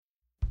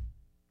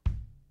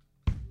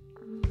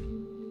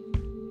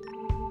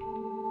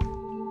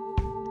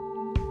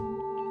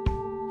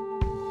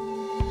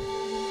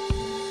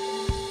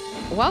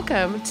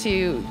Welcome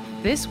to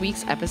this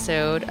week's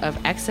episode of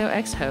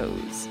XOX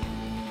Hos.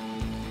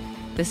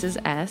 This is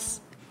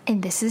S.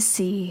 And this is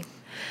C.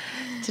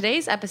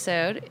 Today's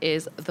episode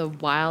is the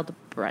Wild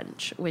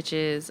Brunch, which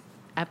is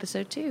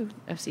episode 2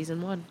 of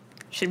season 1.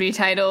 Should be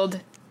titled,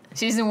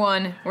 Season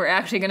 1, We're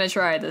Actually Gonna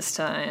Try This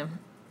Time.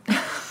 Or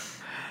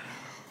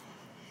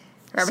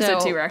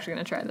episode 2, We're Actually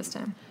Gonna Try This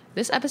Time.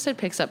 This episode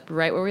picks up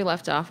right where we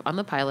left off on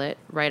the pilot,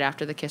 right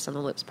after the kiss on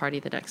the lips party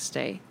the next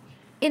day.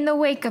 In the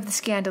wake of the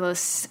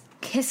scandalous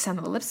kiss on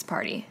the lips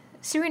party,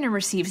 Serena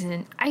receives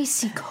an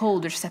icy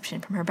cold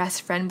reception from her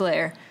best friend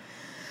Blair,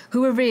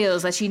 who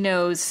reveals that she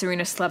knows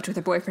Serena slept with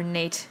her boyfriend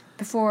Nate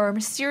before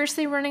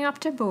mysteriously running off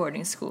to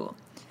boarding school.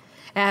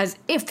 As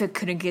if it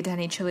couldn't get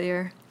any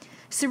chillier,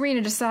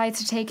 Serena decides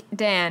to take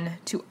Dan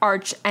to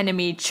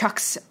arch-enemy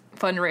Chuck's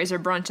fundraiser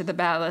brunch at the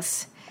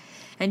Palace,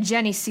 and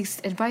Jenny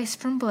seeks advice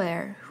from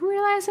Blair, who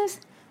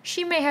realizes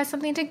she may have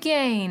something to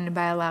gain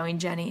by allowing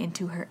Jenny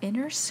into her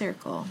inner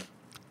circle.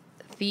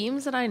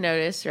 Themes that I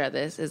noticed throughout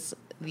this is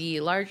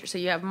so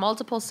you have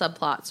multiple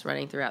subplots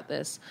running throughout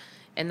this,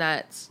 and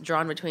that's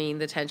drawn between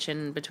the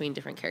tension between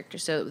different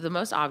characters. So the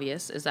most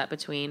obvious is that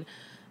between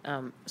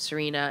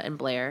Serena and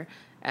Blair,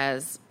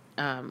 as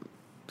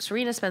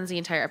Serena spends the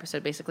entire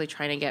episode basically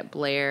trying to get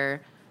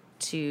Blair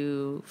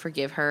to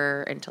forgive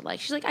her and to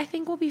she's like, I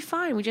think we'll be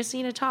fine. We just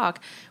need to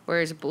talk.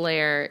 Whereas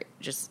Blair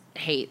just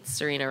hates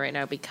Serena right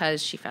now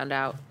because she found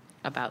out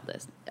about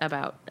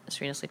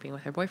Serena sleeping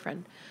with her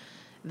boyfriend.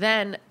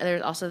 Then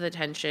there's also the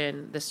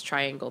tension, this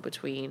triangle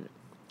between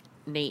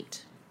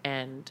Nate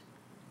and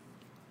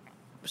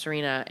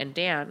Serena and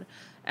Dan,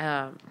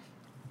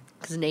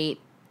 because Nate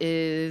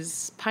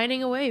is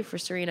pining away for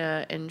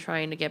Serena and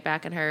trying to get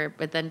back on her,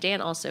 but then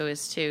Dan also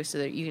is too, so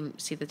that you can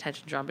see the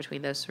tension drawn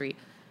between those three.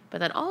 But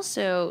then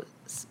also,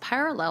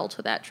 parallel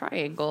to that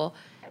triangle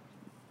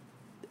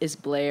is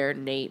Blair,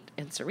 Nate,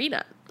 and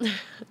Serena.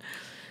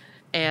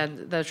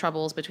 And the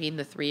troubles between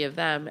the three of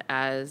them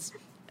as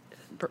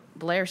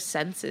Blair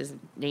senses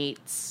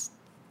Nate's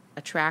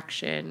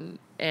attraction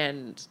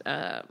and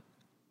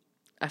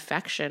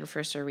affection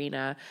for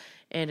Serena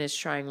and is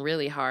trying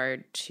really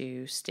hard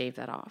to stave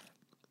that off.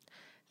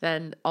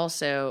 Then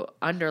also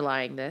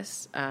underlying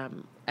this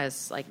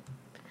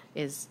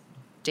is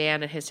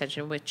Dan and his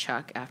tension with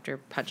Chuck after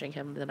punching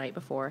him the night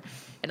before,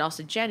 and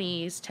also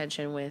Jenny's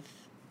tension with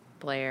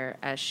Blair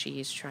as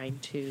she's trying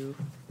to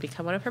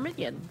become one of her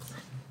minions.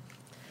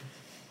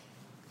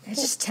 It's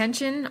just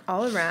tension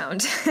all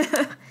around.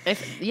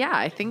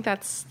 I think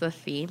that's the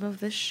theme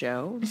of this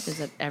show, is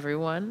that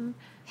everyone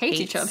hates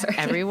each other.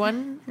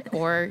 Everyone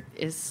or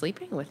is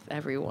sleeping with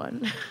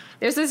everyone.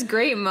 There's this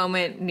great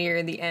moment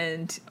near the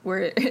end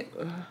where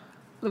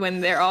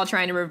when they're all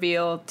trying to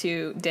reveal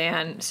to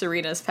Dan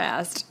Serena's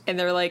past, and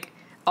they're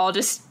all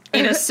just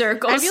in a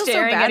circle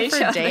staring at each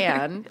other. I feel so bad for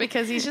Dan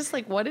because he's just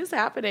what is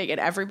happening? And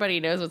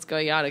everybody knows what's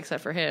going on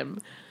except for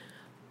him.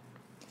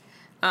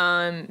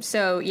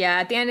 So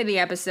at the end of the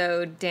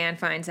episode, Dan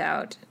finds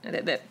out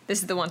that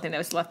this is the one thing that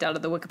was left out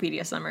of the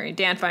Wikipedia summary.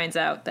 Dan finds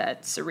out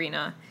that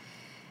Serena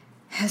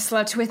has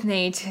slept with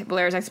Nate,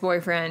 Blair's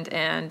ex-boyfriend,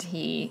 and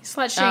he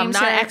slut-shames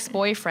her. Not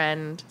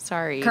ex-boyfriend.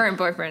 Sorry. Current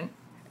boyfriend.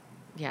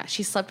 Yeah,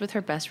 she slept with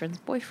her best friend's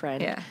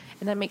boyfriend. Yeah.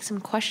 And that makes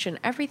him question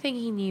everything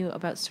he knew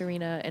about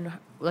Serena and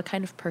the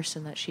kind of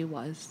person that she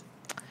was.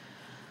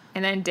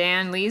 And then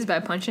Dan leaves by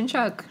punching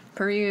Chuck,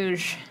 per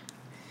usual.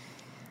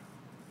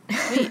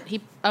 Wait, he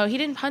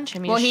didn't punch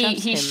him.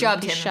 He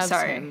shoved him.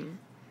 Sorry. Him.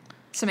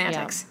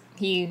 Semantics. Yeah.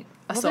 He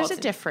assaulted. Well, there's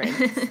a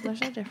difference.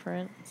 There's a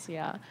difference,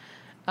 yeah.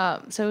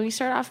 So when you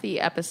start off the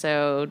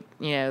episode,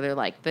 they're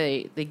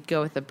they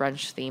go with the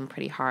brunch theme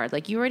pretty hard.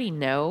 You already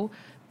know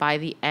by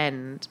the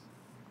end,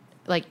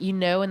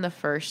 in the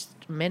first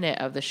minute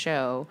of the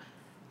show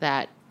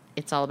that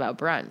it's all about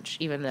brunch,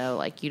 even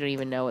though you don't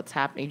even know what's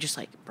happening. You're just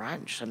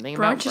brunch, something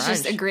about brunch. Brunch is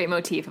just a great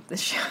motif of the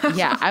show.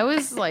 Yeah, I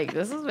was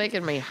this is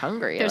making me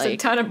hungry. There's a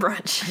ton of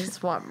brunch. I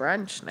just want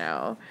brunch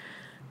now.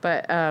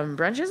 But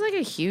brunch is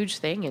a huge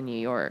thing in New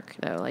York,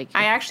 though.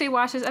 I actually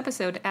watched this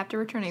episode after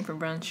returning from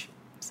brunch,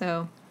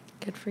 so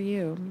good for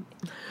you.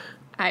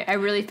 I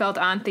really felt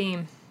on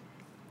theme.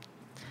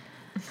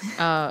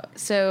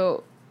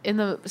 So one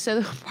of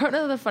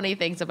the funny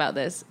things about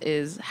this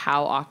is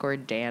how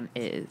awkward Dan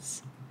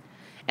is.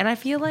 And I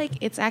feel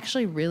it's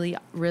actually really,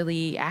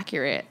 really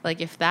accurate.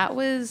 If that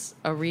was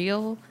a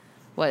real,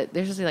 they're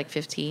supposed to be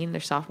 15,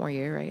 their sophomore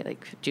year, right?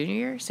 Junior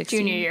year, 16?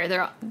 Junior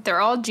year. They're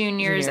all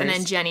juniors, and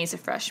then Jenny's a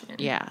freshman.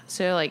 Yeah.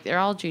 So they're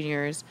all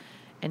juniors,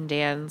 and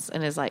Dan's,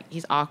 and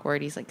he's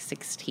awkward. He's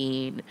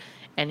 16,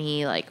 and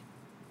he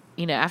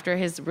after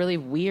his really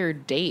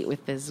weird date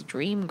with this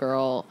dream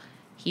girl,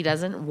 he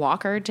doesn't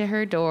walk her to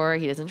her door.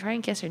 He doesn't try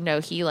and kiss her. No,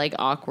 he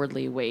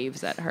awkwardly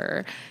waves at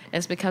her.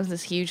 And it becomes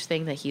this huge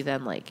thing that he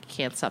then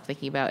can't stop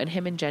thinking about. And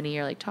him and Jenny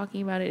are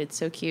talking about it. It's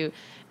so cute.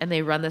 And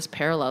they run this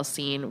parallel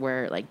scene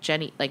where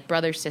Jenny,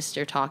 brother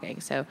sister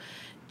talking. So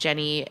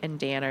Jenny and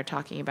Dan are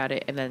talking about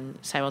it, and then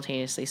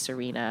simultaneously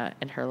Serena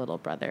and her little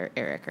brother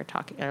Eric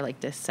are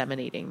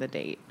disseminating the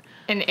date.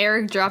 And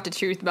Eric dropped a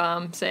truth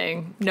bomb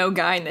saying, no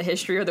guy in the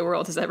history of the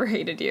world has ever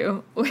hated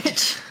you,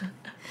 which,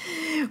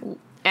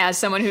 as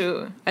someone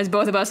who, as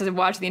both of us have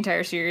watched the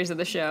entire series of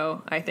the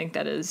show, I think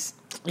that is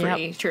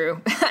pretty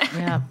true.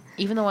 Yeah.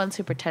 Even the ones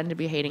who pretend to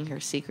be hating her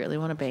secretly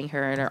want to bang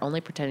her and are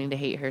only pretending to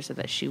hate her so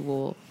that she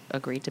will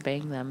agree to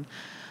bang them.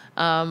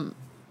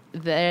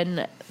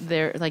 Then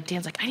they're like,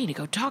 Dan's like, I need to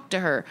go talk to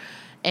her.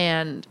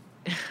 And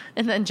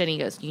then Jenny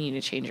goes, you need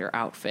to change your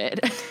outfit.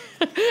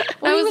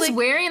 Well, he was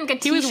wearing like a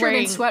t-shirt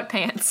and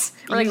sweatpants,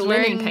 or like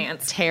linen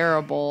pants.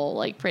 Terrible,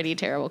 like pretty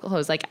terrible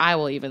clothes. Like I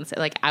will even say,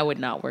 like I would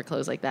not wear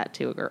clothes like that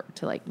to a girl,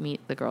 to like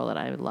meet the girl that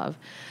I would love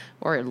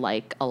or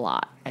like a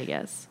lot, I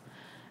guess.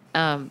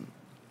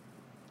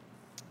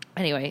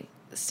 Anyway,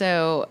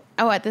 so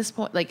at this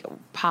point, like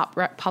pop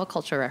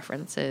culture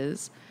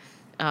references.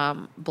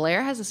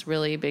 Blair has this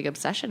really big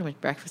obsession with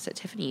Breakfast at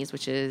Tiffany's,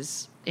 which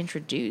is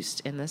introduced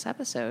in this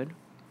episode.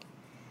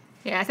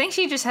 Yeah, I think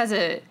she just has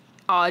a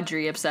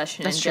Audrey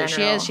obsession. That's in true.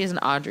 general. She has an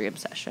Audrey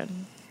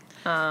obsession,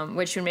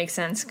 which would make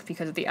sense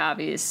because of the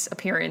obvious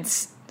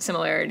appearance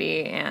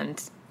similarity,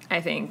 and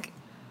I think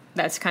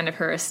that's kind of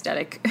her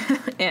aesthetic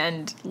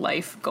and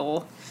life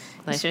goal.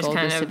 Life goal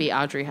is to be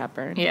Audrey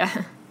Hepburn.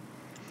 Yeah,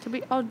 to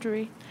be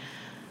Audrey.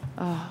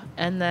 Oh,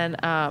 and then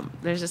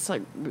there's this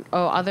like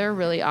other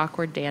really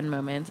awkward Dan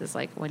moments is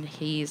like when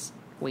he's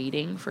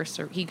waiting for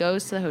he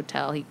goes to the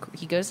hotel.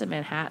 He goes to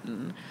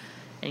Manhattan,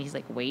 and he's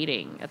like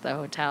waiting at the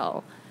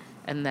hotel,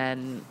 and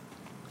then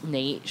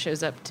Nate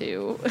shows up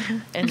too,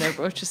 and they're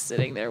both just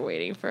sitting there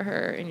waiting for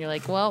her. And you're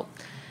like, well,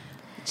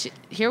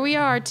 here we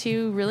are,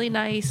 two really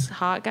nice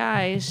hot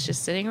guys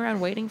just sitting around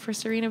waiting for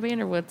Serena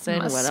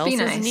Vanderwoodson. What else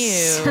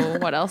is new?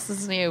 What else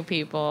is new,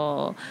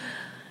 people?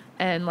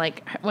 And,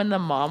 like, when the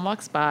mom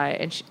walks by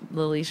and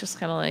Lily's just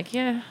kind of like,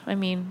 yeah, I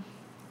mean,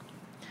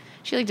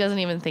 she, like, doesn't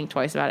even think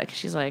twice about it because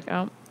she's like,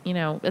 oh, you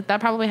know, that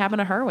probably happened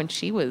to her when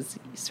she was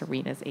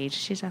Serena's age.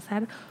 She just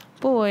had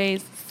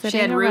boys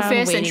sitting around waiting for her. She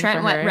had Rufus and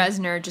Trent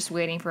Reznor just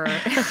waiting for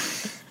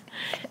her.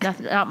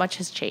 Not much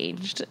has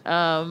changed.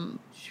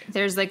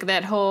 There's, like,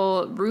 that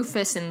whole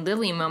Rufus and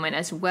Lily moment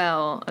as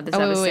well of this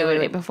episode.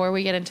 Wait. Before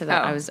we get into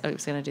that, I was going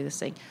to do this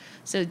thing.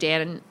 So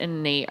Dan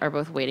and Nate are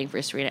both waiting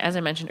for Serena. As I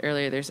mentioned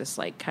earlier, there's this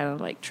like kind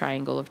of like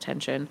triangle of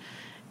tension.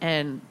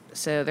 And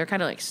so they're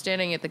kind of like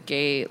standing at the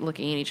gate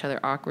looking at each other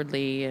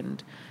awkwardly,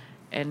 and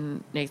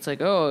Nate's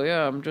like, "Oh,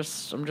 yeah, I'm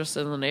just in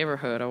the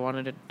neighborhood. I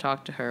wanted to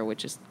talk to her,"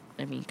 which is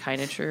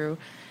kind of true.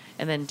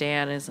 And then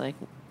Dan is like,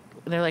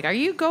 they're like, "Are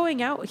you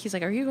going out?" He's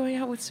like, "Are you going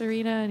out with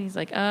Serena?" And he's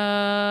like, He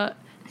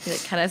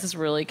like kind of has this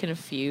really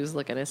confused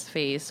look on his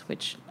face,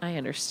 which I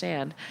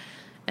understand.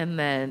 And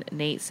then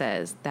Nate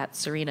says, that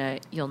Serena,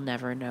 you'll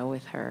never know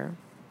with her,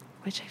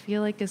 which I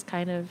feel like is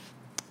kind of,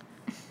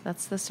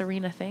 that's the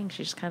Serena thing.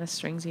 She just kind of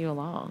strings you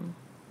along.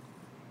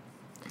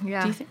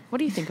 Yeah. What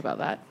do you think about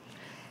that?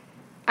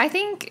 I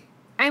think,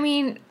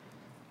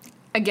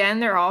 again,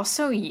 they're all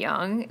so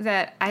young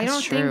that I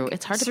don't think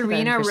it's hard to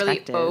Serena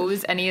really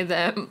owes any of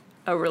them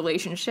a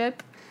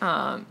relationship.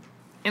 And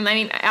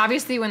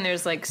obviously when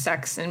there's like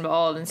sex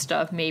involved and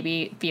stuff,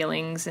 maybe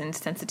feelings and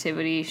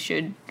sensitivity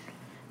should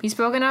be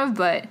spoken of,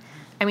 but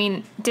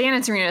Dan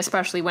and Serena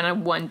especially went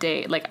on one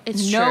date. Like,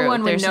 no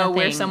one would know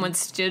where someone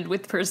stood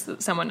with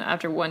someone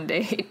after one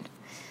date.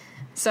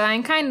 So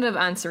I'm kind of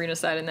on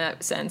Serena's side in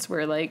that sense,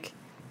 where like,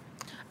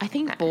 I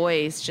think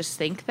boys just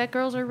think that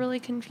girls are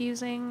really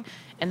confusing,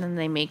 and then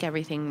they make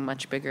everything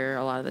much bigger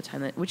a lot of the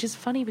time, which is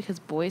funny because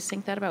boys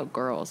think that about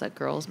girls, that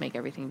girls make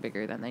everything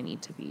bigger than they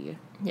need to be.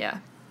 Yeah.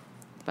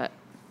 But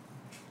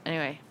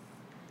anyway,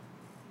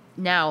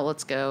 now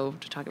let's go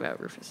to talk about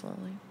Rufus and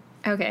Lily.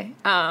 Okay.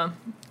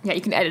 Yeah,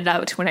 you can edit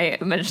out when I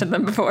mentioned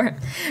them before.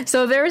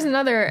 So there was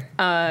another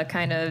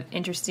kind of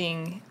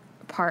interesting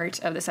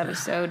part of this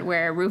episode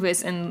where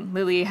Rufus and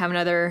Lily have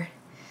another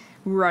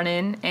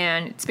run-in,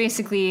 and it's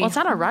basically... Well, it's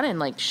not a run-in.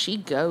 Like, she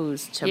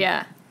goes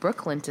to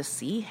Brooklyn to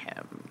see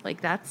him.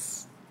 Like,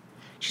 that's...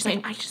 She's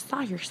like, I just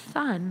saw your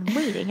son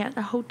waiting at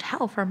the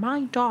hotel for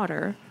my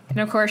daughter. And,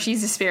 of course,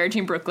 she's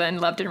disparaging Brooklyn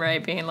left and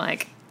right, being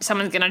like,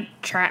 someone's gonna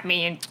trap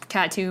me and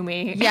tattoo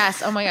me.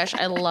 Yes. Oh, my gosh.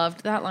 I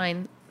loved that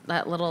line.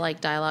 That little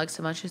like dialogue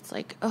so much. It's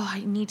like, oh,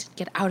 I need to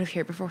get out of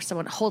here before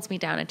someone holds me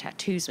down and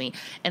tattoos me.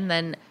 And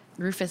then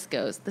Rufus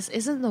goes, this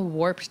isn't the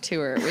Warped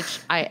Tour,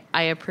 which I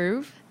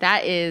approve.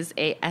 That is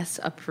a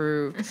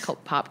S-approved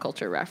pop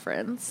culture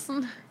reference.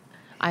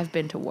 I've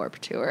been to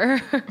Warped Tour.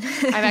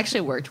 I've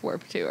actually worked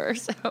Warped Tour,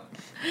 so.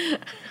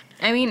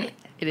 It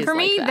is for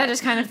me, that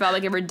just kind of felt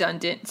like a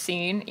redundant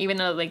scene, even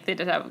though like they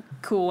did have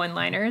cool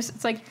one-liners.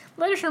 It's like,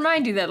 let us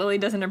remind you that Lily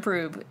doesn't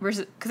approve.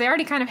 Because they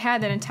already kind of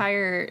had that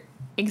entire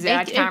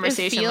exact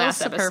conversation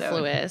last episode. It feels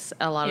superfluous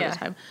a lot of the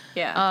time.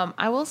 Yeah.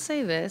 I will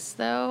say this,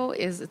 though,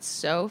 is it's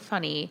so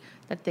funny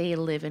that they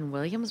live in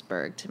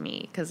Williamsburg to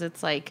me, because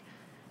it's like,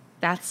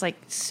 that's like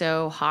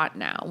so hot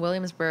now.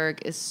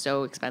 Williamsburg is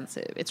so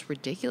expensive. It's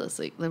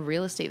ridiculously, the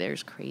real estate there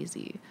is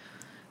crazy.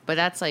 But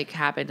that's like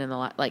happened in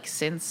the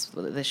since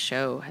the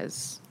show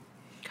has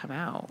come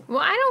out. Well,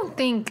 I don't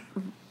think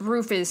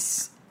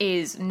Rufus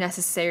is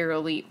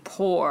necessarily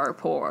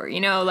poor.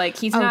 You know, like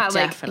he's not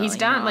like he's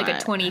not like a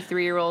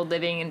 23-year-old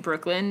living in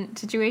Brooklyn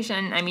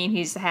situation. I mean,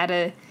 he's had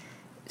a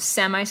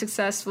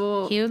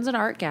semi-successful. He owns an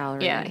art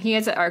gallery. Yeah, he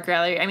has an art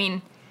gallery. I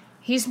mean,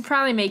 he's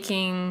probably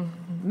making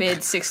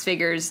mid six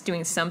figures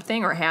doing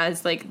something, or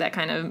has like that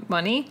kind of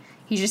money.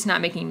 He's just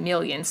not making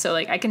millions. So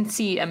like I can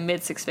see a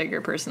mid six figure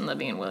person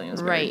living in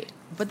Williamsburg. Right.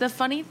 But the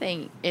funny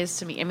thing is,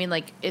 to me, I mean,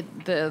 like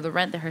the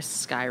rent there has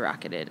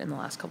skyrocketed in the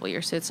last couple of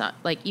years. So it's not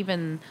like,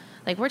 even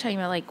like we're talking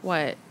about like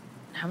what,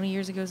 how many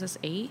years ago is this?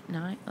 8,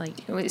 9?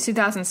 Like it was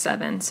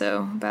 2007,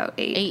 so about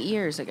 8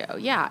 years ago.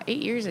 Yeah,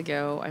 8 years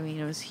ago. I mean,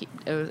 it was.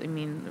 I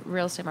mean, the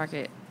real estate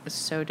market is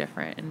so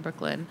different in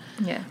Brooklyn.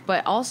 Yeah.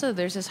 But also,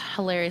 there's this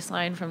hilarious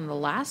line from the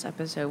last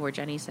episode where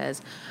Jenny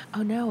says,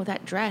 "Oh no,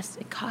 that dress,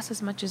 it costs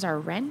as much as our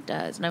rent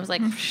does," and I was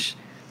like.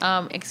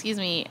 Excuse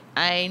me,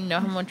 I know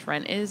how much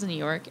rent is in New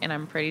York, and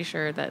I'm pretty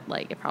sure that,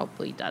 like, it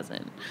probably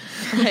doesn't.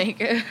 Like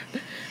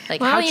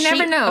well, how you cheap,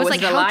 never know. I was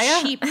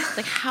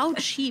like, how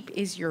cheap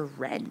is your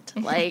rent?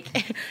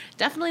 Like,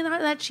 definitely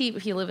not that cheap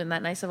if you live in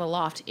that nice of a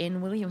loft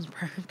in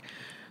Williamsburg.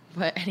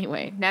 But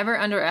anyway. Never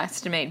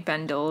underestimate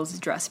Ben Dole's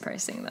dress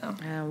pricing, though.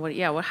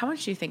 How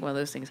much do you think one of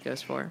those things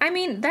goes for? I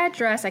mean, that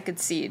dress, I could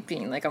see it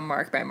being, like, a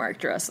mark-by-mark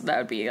dress. So that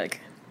would be, like...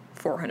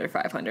 400,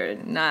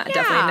 500, definitely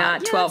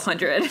not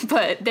 1,200,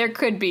 but there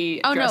could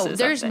be. Oh no,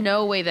 there's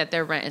no way that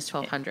their rent is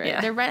 1,200. Yeah.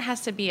 Their rent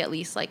has to be at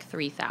least like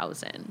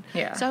 3,000.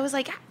 Yeah. So I was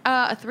like,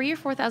 a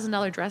 $3,000 or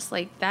 $4,000 dress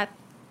like that.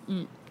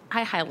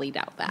 I highly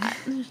doubt that.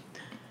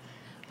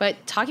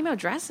 But talking about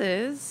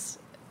dresses,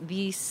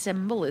 the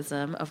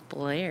symbolism of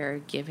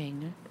Blair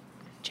giving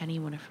Jenny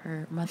one of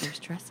her mother's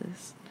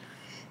dresses.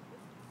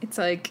 It's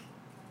like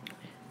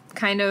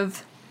kind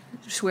of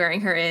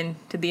swearing her in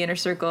to the inner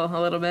circle a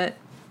little bit.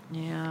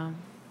 Yeah.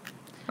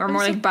 Or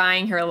more like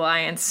buying her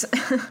alliance.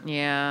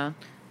 Yeah.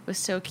 It was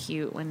so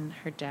cute when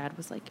her dad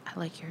was like, I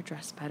like your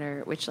dress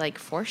better, which, like,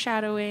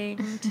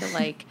 foreshadowing to,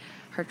 like,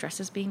 her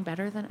dresses being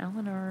better than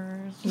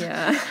Eleanor's.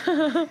 Yeah.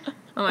 Oh,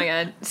 my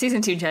God.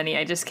 Season 2 Jenny,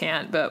 I just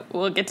can't, but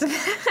we'll get to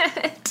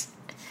that.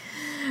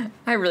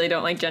 I really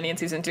don't like Jenny in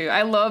Season 2.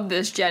 I love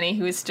this Jenny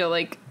who is still,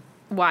 like,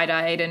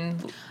 wide-eyed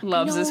and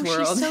loves this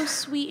world. She's so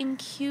sweet and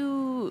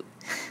cute.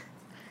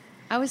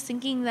 I was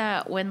thinking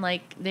that when,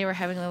 like, they were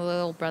having a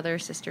little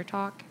brother-sister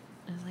talk,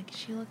 I was like,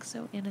 she looks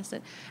so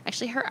innocent.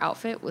 Actually, her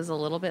outfit was a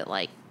little bit,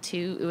 like,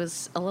 it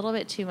was a little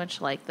bit too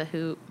much like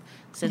the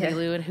Cindy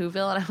Lou and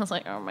Whoville, and I was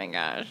like, oh my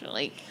gosh,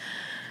 like...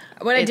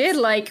 What I did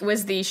like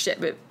was the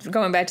shit, but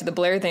going back to the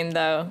Blair thing,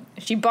 though,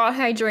 she bought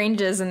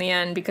hydrangeas in the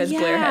end because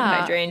Blair had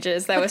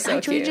hydrangeas. That was so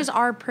cute. Hydrangeas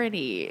are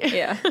pretty.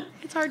 Yeah.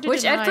 It's hard to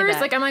Which deny at first,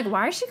 that. like, I'm like,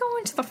 why is she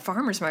going to the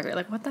farmer's market?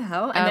 Like, what the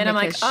hell? And then I'm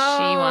like, she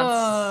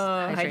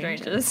wants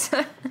hydrangeas.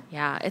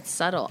 Yeah, it's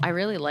subtle. I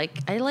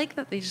like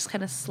that they just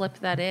kind of slip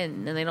that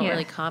in and they don't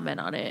really comment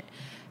on it.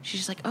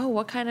 She's just like, oh,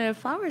 what kind of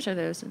flowers are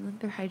those? And then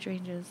they're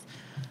hydrangeas.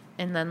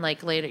 And then,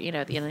 like, later, you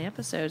know, at the end of the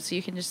episode, so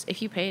you can just,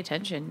 if you pay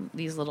attention,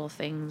 these little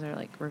things are,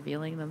 like,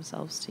 revealing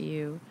themselves to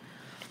you.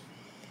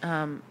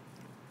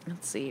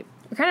 Let's see.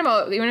 We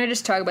want to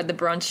just talk about the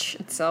brunch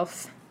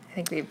itself. I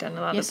think we've done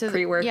a lot of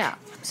pre-work.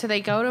 So they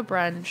go to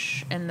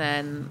brunch, and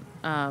then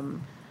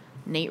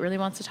Nate really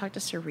wants to talk to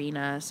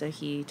Serena, so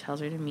he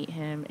tells her to meet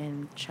him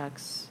in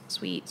Chuck's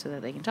suite so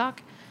that they can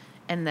talk.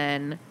 And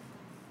then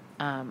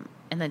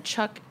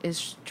Chuck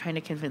is trying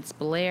to convince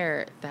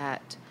Blair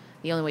that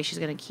the only way she's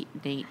going to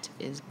keep Nate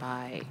is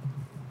by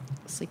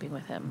sleeping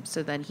with him.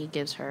 So then he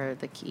gives her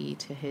the key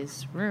to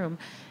his room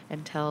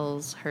and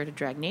tells her to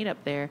drag Nate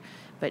up there.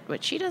 But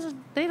what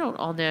they don't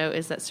all know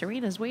is that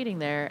Serena's waiting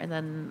there. And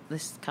then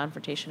this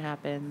confrontation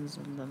happens,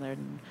 and then they're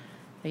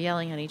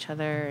yelling at each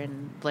other.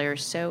 And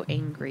Blair's so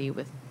angry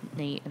with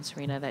Nate and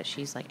Serena that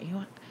she's like, you know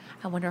what?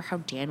 I wonder how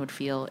Dan would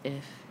feel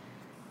if,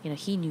 you know,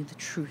 he knew the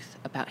truth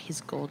about his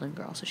golden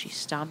girl. So she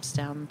stomps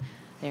down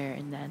there,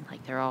 and then,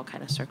 like, they're all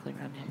kind of circling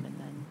around him, and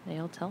then they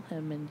all tell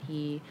him, and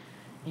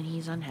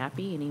he's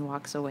unhappy, and he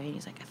walks away, and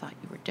he's like, I thought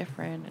you were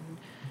different, and,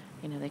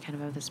 you know, they kind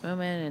of have this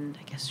moment, and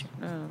I guess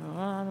you're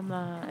and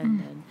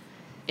then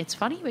it's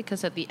funny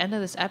because at the end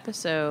of this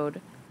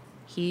episode,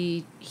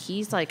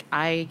 he's like,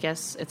 I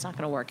guess it's not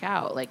going to work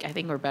out. Like, I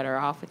think we're better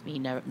off with me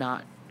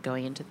not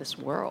going into this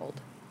world.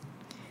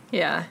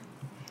 Yeah.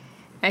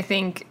 I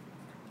think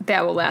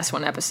that will last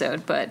one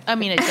episode, but I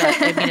mean, it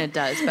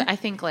does. But I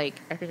think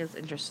it's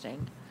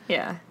interesting.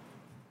 Yeah.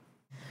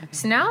 Okay.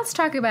 So now let's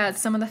talk about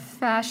some of the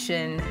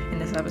fashion in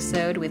this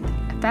episode with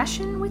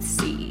Fashion with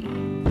C.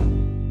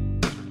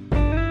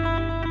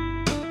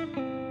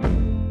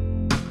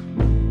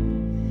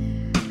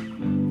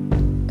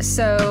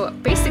 So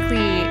basically,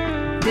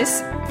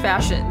 this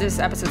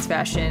episode's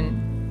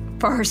fashion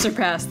far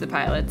surpassed the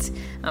pilot's.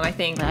 I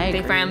think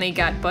they finally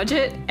got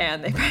budget,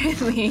 and they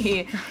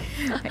finally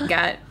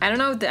got, I don't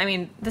know, I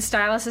mean, the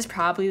stylist is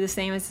probably the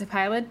same as the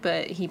pilot,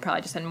 but he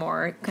probably just had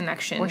more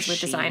connections with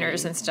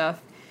designers and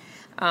stuff.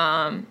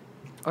 Or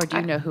do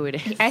you know who it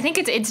is? I think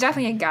it's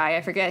definitely a guy.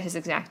 I forget his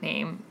exact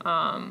name.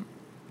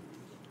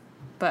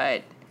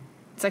 But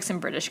it's like some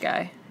British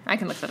guy. I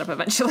can look that up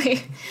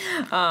eventually.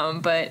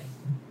 But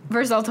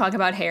first I'll talk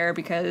about hair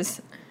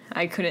because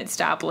I couldn't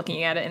stop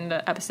looking at it in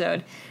the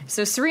episode.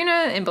 So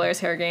Serena and Blair's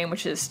hair game,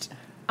 which is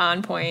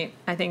on point.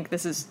 I think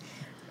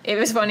it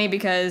was funny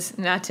because,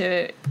 not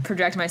to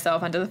project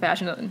myself onto the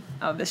fashion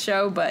of the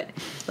show, but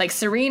like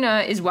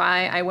Serena is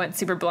why I went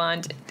super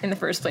blonde in the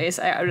first place.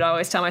 I would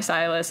always tell my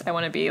stylist I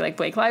want to be like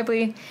Blake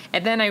Lively,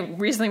 and then I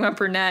recently went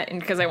brunette,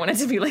 and because I wanted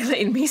to be like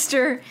Leighton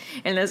Meester.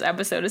 And this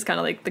episode is kind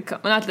of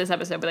like not this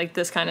episode, but like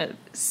this kind of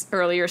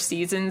earlier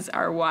seasons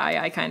are why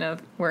I kind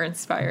of was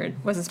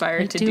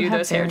inspired to do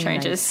those hair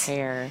changes. Nice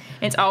hair.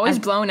 It's always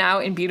blown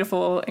out and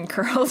beautiful and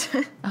curled.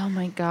 Oh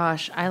my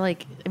gosh,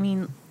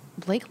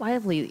 Blake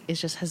Lively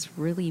has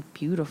really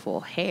beautiful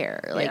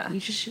hair.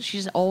 She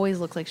just always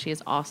looks like she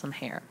has awesome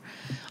hair.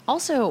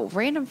 Also,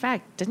 random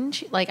fact, didn't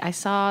she, like, I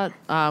saw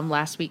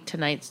last week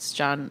tonight's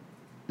it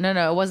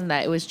wasn't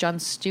that. It was Jon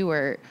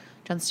Stewart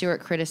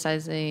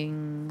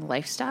criticizing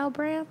lifestyle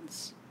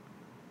brands.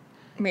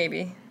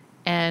 Maybe.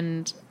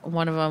 And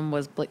one of them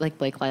was Blake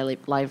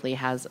Lively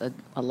has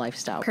a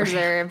lifestyle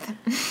Preserve. brand.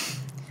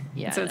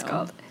 Yeah, that's what it's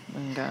called.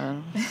 Oh,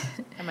 God.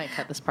 I might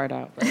cut this part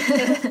out.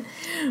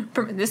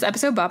 But. This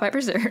episode bought by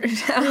Preserve.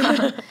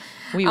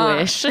 We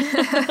wish.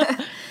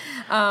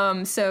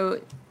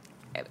 So,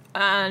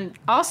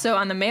 also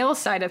on the male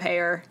side of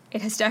hair,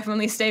 it has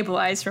definitely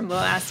stabilized from the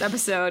last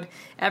episode.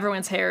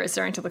 Everyone's hair is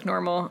starting to look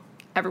normal.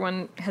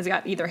 Everyone has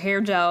got either hair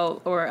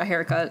gel or a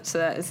haircut, so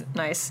that is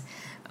nice.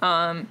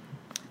 On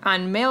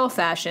male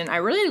fashion, I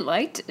really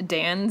liked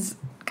Dan's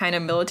kind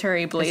of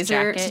military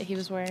blazer jacket he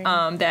was wearing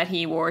that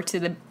he wore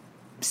to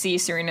see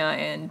Serena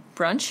and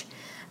Brunch.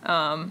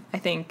 I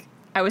think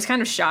I was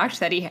kind of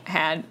shocked that he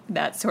had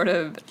that sort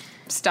of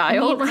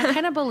style.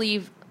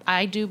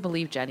 I do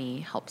believe Jenny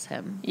helps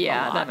him.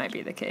 Yeah, that might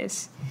be the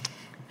case.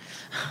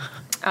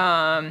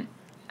 I'll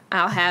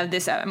have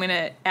this. I'm going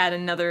to add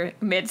another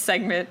mid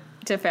segment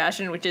to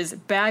fashion, which is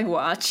bag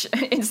watch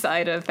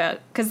inside of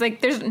that, because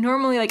like there's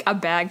normally like a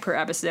bag per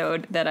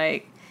episode that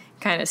I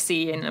kind of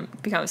see and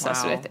become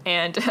obsessed with.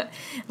 And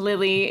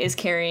Lily is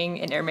carrying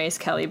an Hermes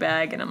Kelly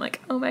bag, and I'm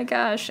like, oh my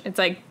gosh. It's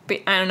like,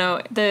 I don't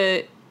know,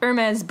 the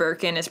Hermes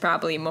Birkin is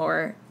probably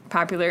more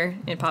popular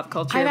in pop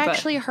culture. I've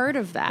actually heard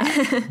of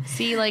that.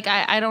 See, like,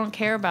 I don't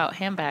care about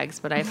handbags,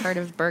 but I've heard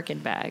of Birkin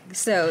bags.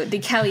 So the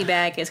Kelly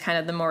bag is kind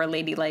of the more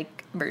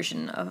ladylike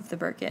version of the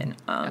Birkin.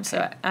 Okay.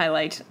 So I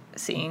liked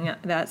seeing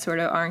that sort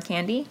of arm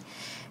candy.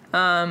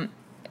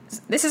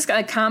 This is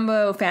a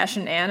combo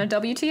fashion and a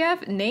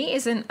WTF. Nate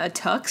is in a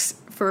tux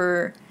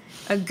for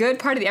a good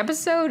part of the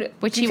episode,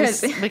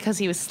 because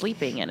he was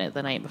sleeping in it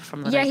the night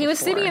before. Yeah, he was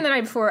sleeping in the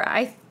night before.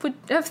 I would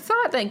have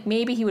thought like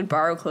maybe he would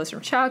borrow clothes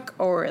from Chuck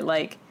or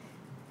like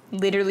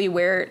literally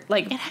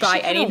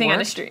buy anything on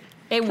the street.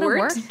 It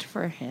worked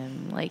for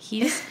him. Like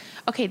he's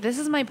okay. This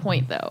is my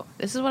point though.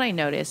 This is what I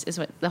noticed is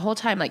the whole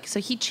time like so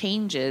he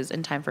changes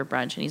in time for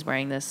brunch and he's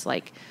wearing this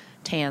like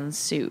tan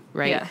suit,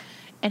 right? Yeah.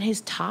 And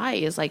his tie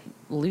is like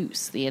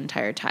loose the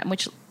entire time,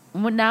 which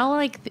now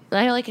I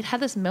had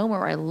this moment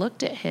where I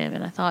looked at him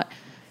and I thought,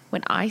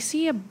 when I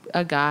see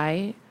a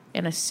guy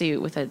in a suit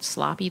with a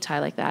sloppy tie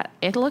like that,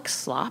 it looks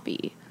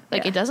sloppy.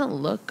 Like it doesn't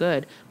look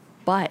good,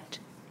 but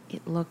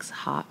it looks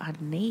hot on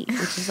Nate,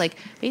 which is like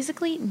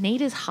basically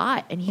Nate is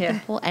hot and he can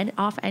pull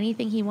off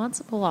anything he wants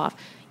to pull off,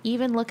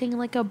 even looking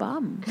like a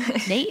bum.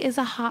 Nate is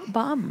a hot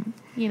bum,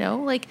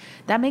 like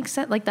that makes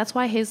sense. Like that's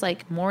why his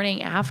like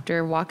morning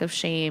after walk of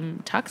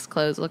shame tux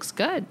clothes looks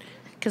good,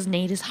 because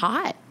Nate is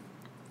hot.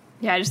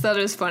 Yeah, I just thought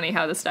it was funny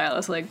how the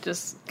stylist like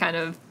just kind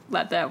of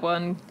let that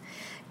one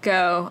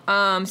go.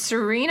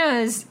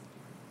 Serena's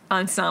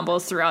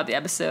ensembles throughout the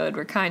episode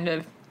were kind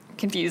of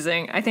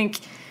confusing. I think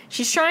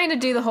she's trying to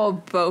do the whole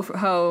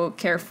boho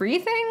carefree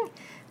thing.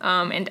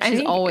 And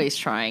she's always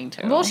trying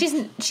to. Well, she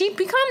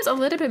becomes a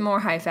little bit more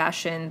high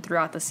fashion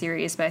throughout the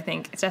series, but I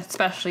think it's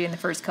especially in the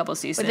first couple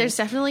seasons. But there's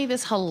definitely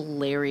this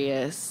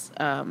hilarious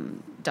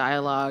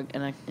dialogue,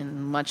 and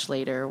much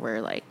later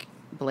where like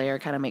Blair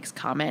kind of makes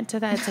comment to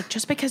that. It's like,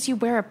 just because you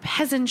wear a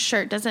peasant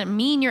shirt doesn't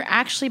mean you're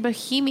actually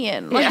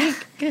bohemian. Like,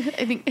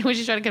 I think when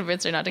she's trying to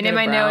convince her not to. And in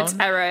my notes,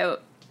 I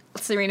wrote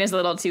Serena's a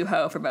little too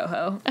ho for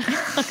boho.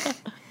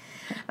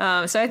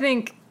 So I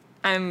think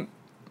I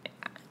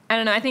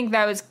don't know. I think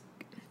that was.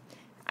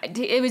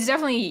 It was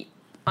definitely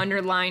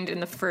underlined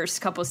in the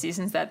first couple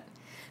seasons that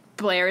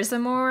Blair is the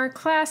more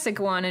classic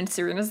one and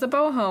Serena's the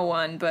boho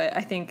one, but I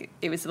think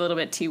it was a little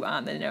bit too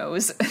on the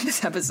nose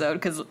this episode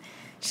because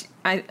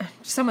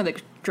some of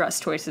the dress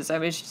choices, I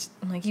was just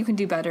like, you can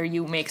do better.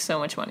 You make so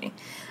much money.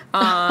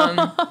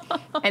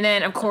 And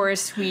then, of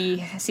course,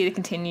 we see the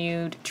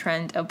continued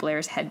trend of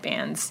Blair's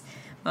headbands,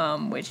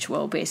 which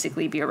will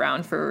basically be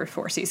around for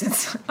 4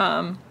 seasons.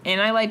 And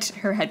I liked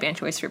her headband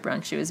choice for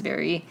brunch. It was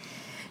very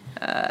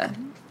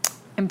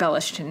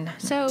embellished and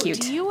cute. So,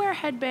 do you wear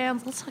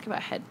headbands? Let's talk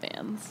about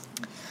headbands.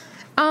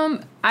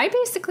 I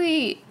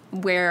basically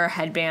wear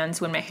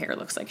headbands when my hair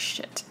looks like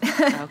shit.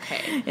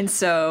 Okay. And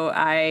so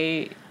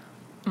I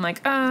I'm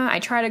like, I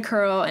tried a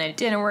curl and it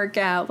didn't work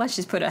out. Let's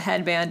just put a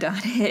headband on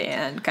it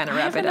and kind of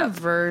wrap it I have up. an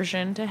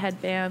aversion to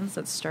headbands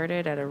that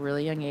started at a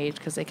really young age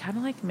because they kind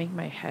of like make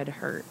my head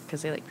hurt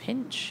because they like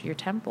pinch your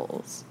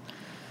temples.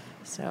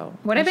 So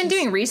what I've been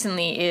doing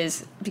recently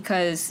is,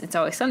 because it's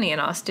always sunny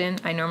in Austin,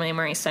 I normally am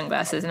wearing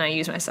sunglasses and I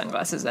use my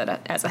sunglasses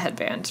as a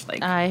headband.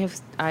 Like I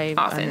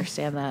often.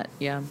 understand that.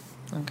 Yeah.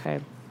 Okay.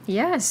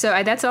 Yeah.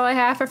 So that's all I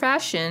have for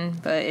fashion,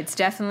 but it's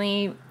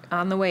definitely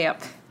on the way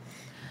up.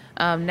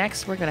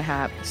 Next, we're going to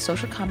have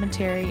social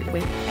commentary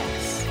with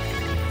X.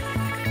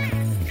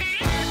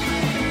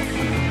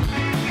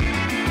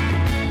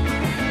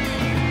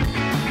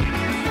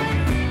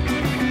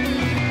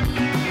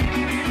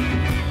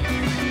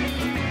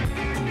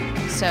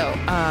 So,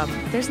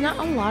 there's not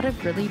a lot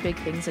of really big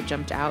things that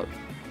jumped out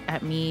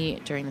at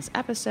me during this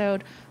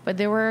episode, but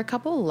there were a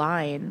couple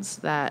lines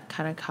that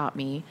kind of caught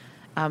me.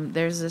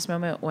 There's this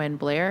moment when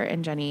Blair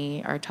and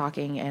Jenny are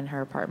talking in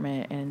her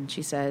apartment, and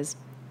she says,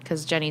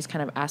 because Jenny's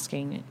kind of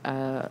asking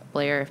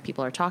Blair if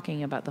people are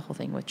talking about the whole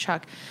thing with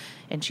Chuck,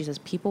 and she says,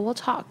 people will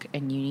talk,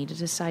 and you need to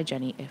decide,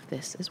 Jenny, if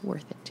this is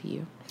worth it to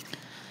you.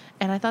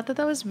 And I thought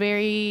that was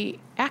very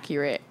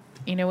accurate.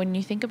 You know, when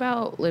you think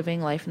about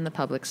living life in the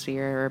public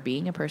sphere or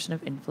being a person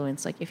of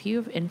influence, like if you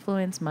have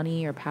influence,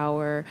 money, or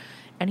power,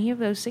 any of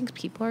those things,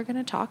 people are going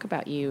to talk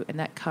about you, and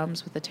that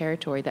comes with the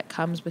territory, that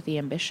comes with the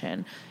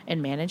ambition,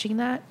 and managing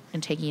that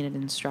and taking it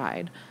in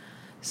stride.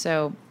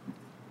 So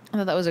I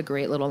thought that was a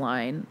great little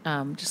line,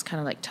 just kind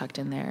of like tucked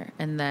in there.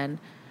 And then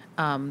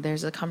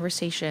there's a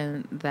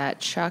conversation that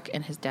Chuck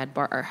and his dad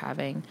Bart are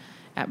having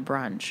at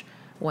brunch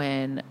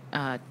when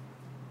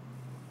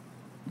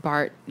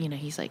Bart, you know,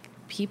 he's like,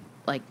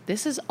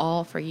 this is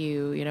all for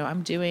you. You know,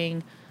 I'm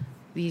doing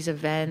these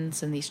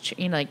events and these,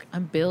 you know, like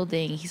I'm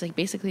building, he's like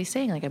basically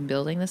saying like, I'm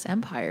building this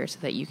empire so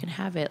that you can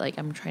have it. Like,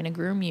 I'm trying to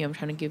groom you. I'm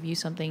trying to give you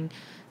something,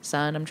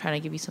 son. I'm trying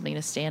to give you something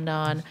to stand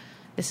on.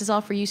 This is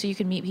all for you so you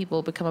can meet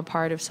people, become a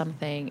part of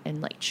something.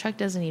 And like Chuck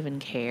doesn't even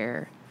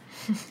care.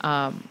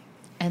 And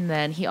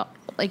then he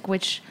like,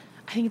 which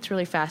I think it's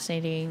really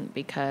fascinating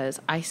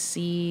because I've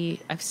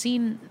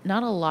seen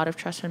not a lot of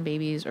trust fund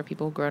babies or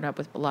people who've grown up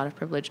with a lot of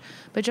privilege,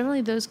 but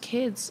generally those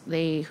kids,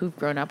 who've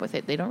grown up with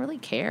it, they don't really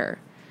care.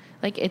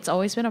 Like, it's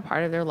always been a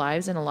part of their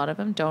lives, and a lot of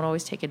them don't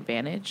always take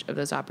advantage of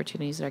those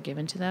opportunities that are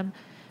given to them.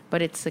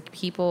 But it's the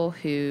people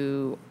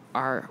who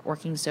are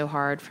working so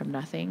hard from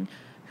nothing,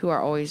 who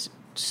are always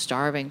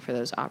starving for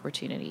those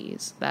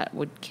opportunities, that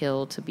would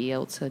kill to be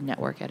able to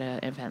network at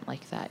an event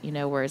like that, you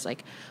know, whereas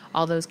like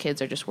all those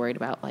kids are just worried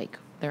about like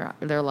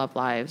their love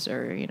lives,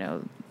 or, you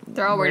know,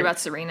 they're all worried about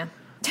Serena.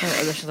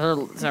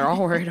 They're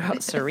all worried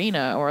about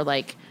Serena, or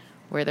like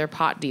where their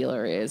pot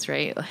dealer is,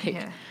 right? Like,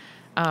 yeah.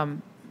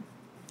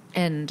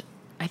 And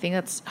I think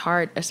that's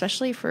hard,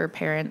 especially for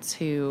parents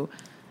who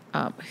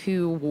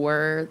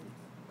were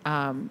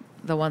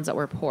the ones that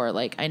were poor.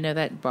 Like, I know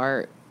that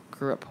Bart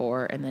grew up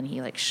poor, and then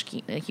he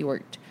he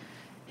worked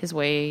his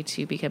way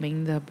to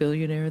becoming the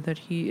billionaire that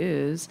he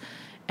is,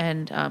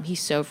 and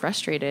he's so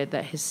frustrated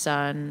that his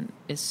son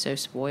is so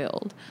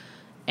spoiled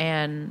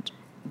and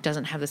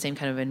doesn't have the same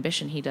kind of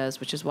ambition he does,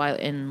 which is why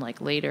in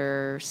like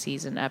later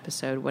season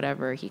episode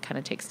whatever, he kind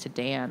of takes to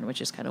Dan,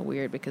 which is kind of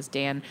weird because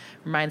Dan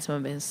reminds him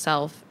of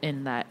himself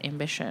in that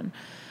ambition.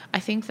 I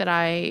think that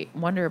I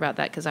wonder about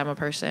that because I'm a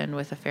person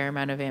with a fair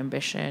amount of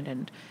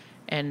ambition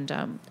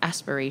and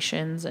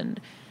aspirations, and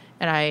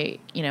I,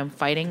 you know, I'm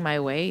fighting my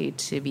way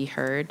to be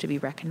heard, to be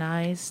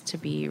recognized, to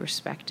be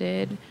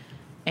respected.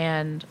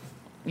 And,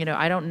 you know,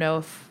 I don't know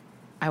if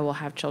I will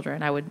have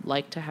children. I would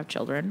like to have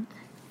children.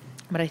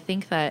 But I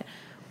think that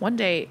one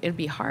day it'd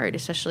be hard,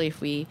 especially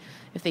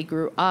if they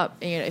grew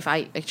up, you know, if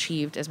I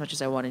achieved as much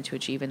as I wanted to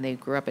achieve and they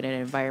grew up in an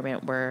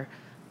environment where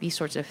these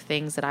sorts of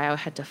things that I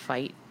had to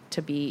fight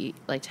to be,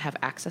 like, to have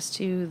access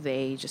to,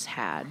 they just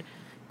had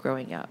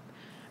growing up.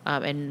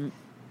 And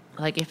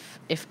like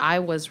if I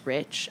was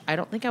rich, I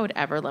don't think I would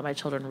ever let my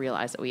children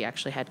realize that we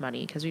actually had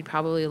money, because we'd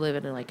probably live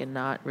in like a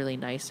not really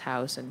nice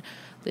house and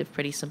live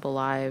pretty simple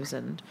lives.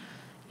 And,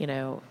 you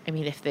know, I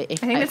mean, I think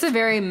that's a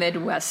very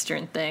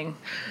Midwestern thing,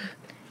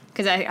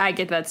 because I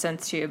get that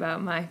sense too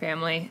about my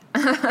family.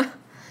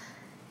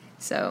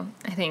 So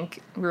I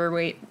think we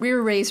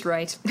were raised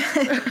right,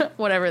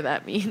 whatever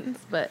that means.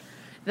 But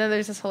then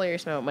there's this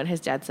hilarious moment when his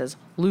dad says,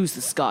 "Lose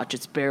the scotch,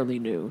 it's barely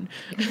noon."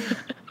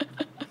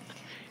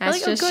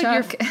 That's like, just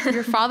Chuck.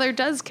 Your father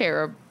does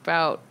care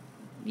about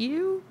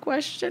you? ?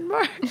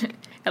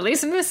 At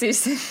least in this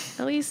season.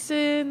 At least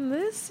in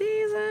this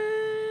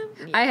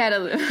season. I had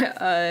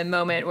a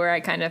moment where I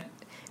kind of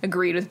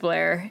agreed with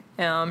Blair.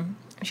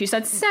 She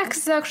said sex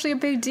is actually a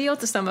big deal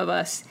to some of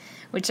us,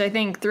 which I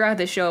think throughout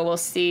the show we'll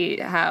see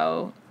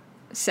how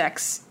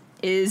sex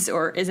is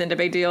or isn't a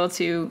big deal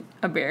to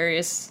a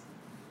various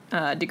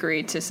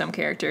degree to some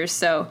characters.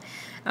 So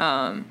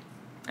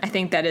I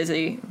think that is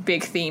a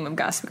big theme of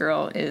Gossip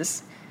Girl,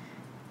 is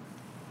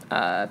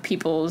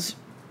people's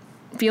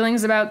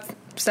feelings about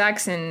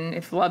sex and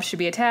if love should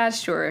be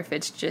attached or if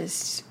it's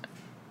just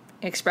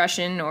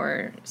expression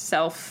or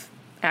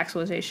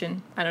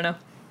self-actualization. I don't know.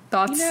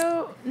 Thoughts?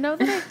 Now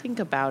that I think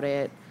about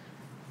it,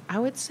 I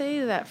would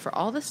say that for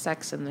all the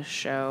sex in the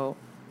show,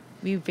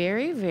 we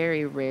very,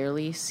 very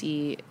rarely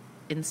see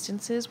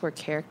instances where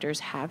characters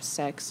have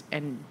sex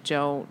and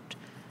don't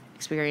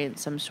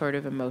experience some sort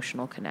of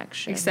emotional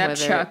connection. Except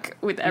Chuck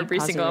with every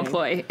single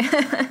employee.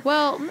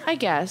 Well, I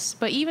guess.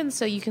 But even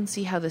so, you can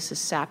see how this is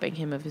sapping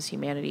him of his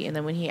humanity. And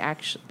then when he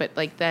actually... But,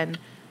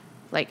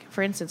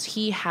 for instance,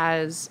 he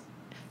has...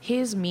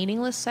 His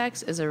meaningless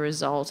sex is a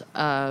result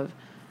of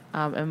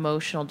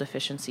emotional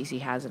deficiencies he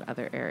has in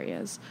other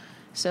areas.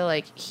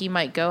 So, he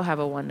might go have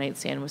a one-night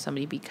stand with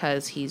somebody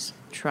because he's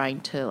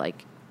trying to,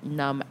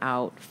 numb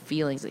out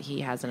feelings that he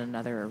has in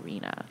another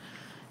arena.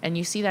 And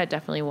you see that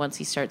definitely once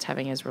he starts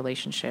having his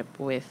relationship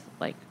with,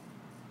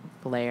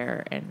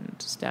 Blair and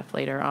Steph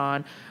later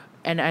on.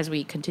 And as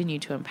we continue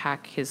to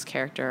unpack his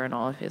character and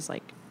all of his,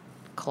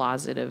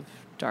 closet of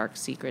dark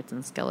secrets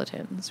and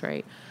skeletons,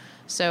 right?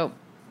 So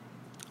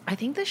I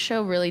think this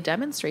show really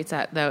demonstrates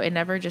that, though. It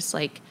never just,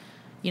 you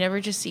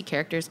never just see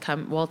characters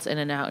waltz in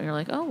and out, and you're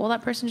like, oh, well,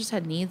 that person just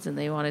had needs and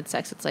they wanted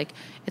sex. It's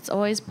it's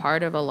always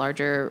part of a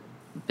larger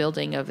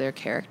building of their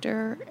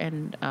character.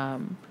 And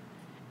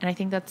I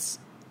think that's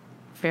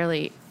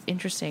fairly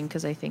interesting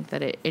because I think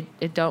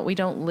that we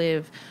don't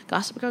live,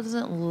 Gossip Girl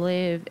doesn't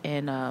live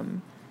in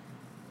an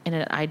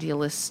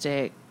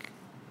idealistic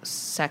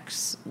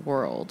sex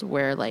world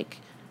where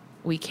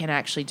we can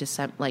actually just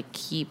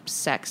keep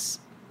sex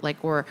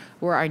where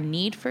our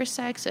need for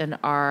sex and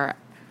our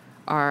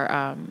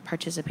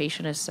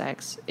participation in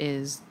sex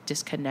is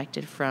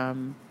disconnected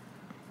from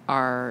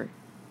our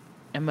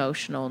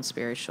emotional and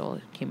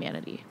spiritual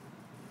humanity.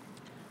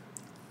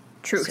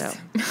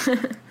 Truth. So.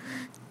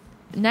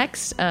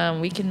 Next,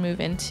 we can move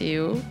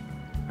into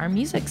our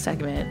music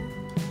segment.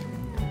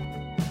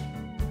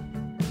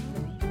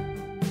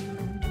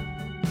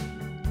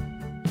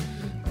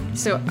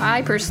 So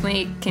I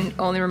personally can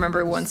only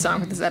remember one song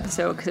from this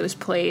episode because it was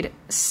played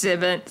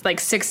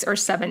 6 or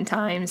 7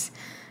 times.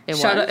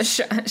 Shut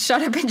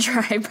Up and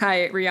Drive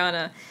by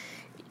Rihanna.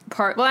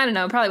 I don't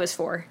know, it probably was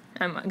 4.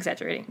 I'm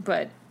exaggerating,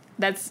 but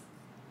that's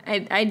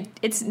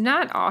it's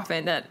not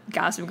often that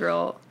Gossip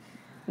Girl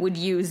would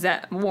use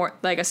that more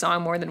a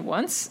song more than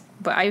once,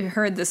 but I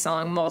heard this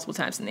song multiple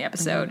times in the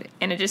episode,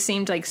 and it just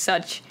seemed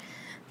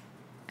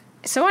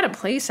so out of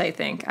place. I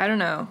think, I don't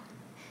know.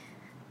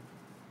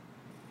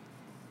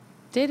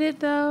 Did it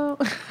though?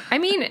 I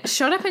mean,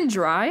 Shut Up and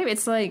Drive.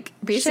 It's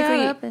basically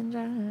Shut Up and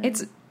Drive.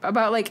 It's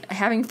about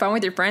having fun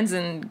with your friends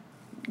and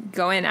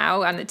going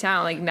out on the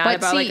town, not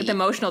about the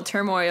emotional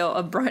turmoil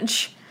of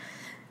brunch.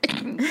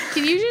 Can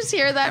you just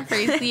hear that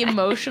phrase? The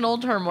emotional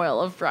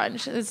turmoil of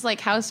brunch. It's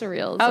how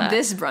surreal is that?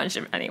 This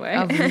brunch, anyway.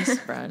 Of this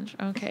brunch.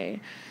 Okay.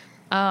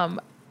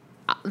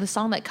 The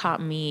song that caught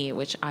me,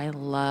 which I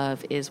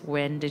love, is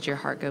 "When Did Your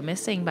Heart Go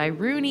Missing" by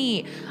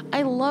Rooney.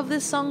 I love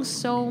this song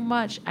so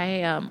much.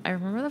 I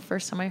remember the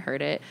first time I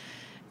heard it,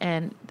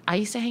 and I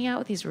used to hang out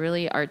with these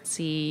really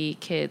artsy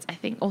kids. I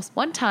think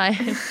one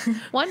time,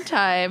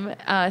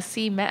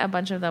 C met a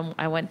bunch of them.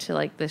 I went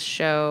to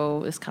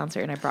this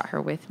concert, and I brought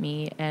her with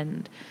me,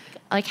 and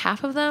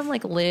half of them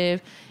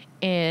live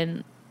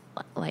in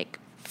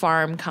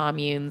farm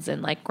communes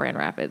in Grand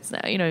Rapids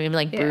now. You know what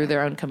I mean? Brew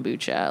their own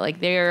kombucha.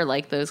 They're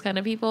those kind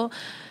of people.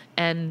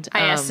 And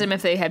I asked them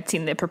if they had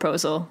seen The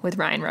Proposal with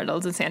Ryan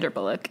Reynolds and Sandra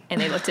Bullock, and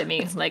they looked at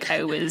me like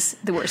I was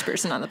the worst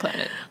person on the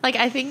planet.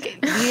 I think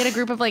we had a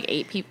group of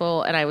 8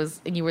 people,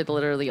 and you were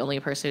literally the only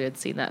person who had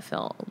seen that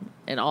film,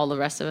 and all the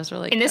rest of us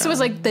were and this was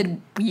the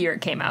year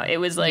it came out. It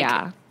was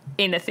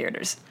in the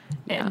theaters,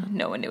 and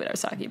no one knew what I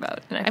was talking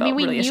about, and I felt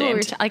really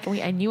ashamed.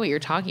 I knew what you were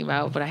talking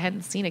about, but I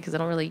hadn't seen it because I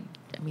don't really.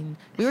 I mean,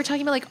 we were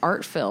talking about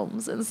art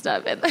films and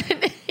stuff, and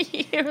then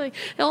you were it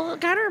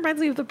kind of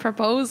reminds me of The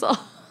Proposal.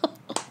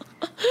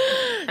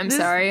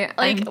 Sorry,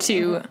 I'm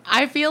too.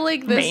 I feel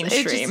this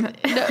mainstream.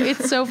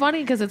 It's so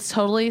funny because it's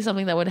totally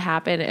something that would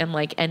happen in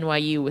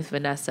NYU with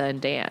Vanessa and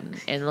Dan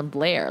and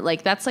Blair.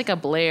 That's a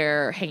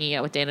Blair hanging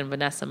out with Dan and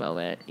Vanessa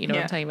moment. You know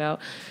what I'm talking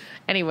about?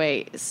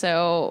 Anyway,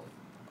 so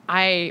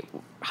I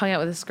hung out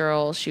with this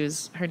girl.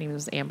 Her name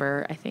was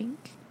Amber, I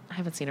think. I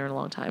haven't seen her in a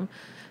long time,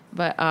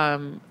 but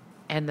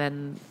and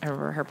then I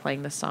remember her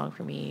playing this song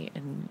for me.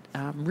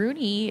 And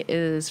Rooney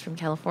is from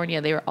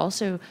California.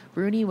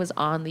 Rooney was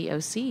on the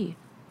OC.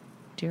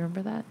 Do you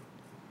remember that?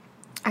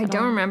 I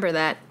don't remember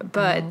that,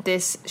 but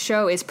this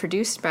show is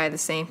produced by the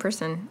same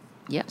person.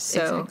 Yep,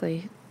 so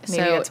exactly.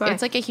 Maybe that's why.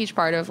 It's a huge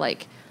part of I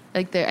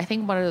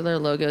think one of their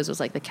logos was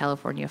the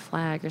California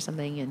flag or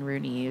something, and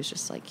Rooney was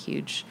just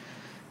huge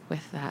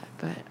with that.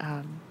 But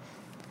I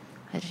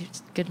had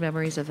just good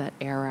memories of that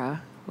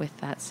era with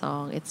that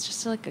song. It's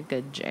just a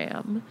good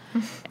jam.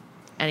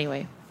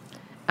 Anyway,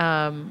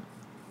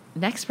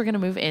 next we're gonna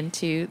move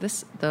into the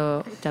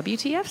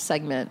WTF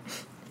segment.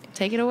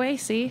 Take it away,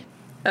 C.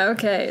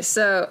 Okay,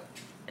 so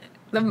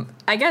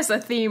I guess the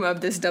theme of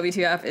this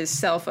WTF is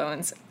cell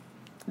phones.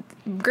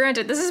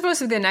 Granted, this is supposed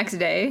to be the next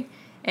day,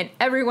 and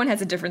everyone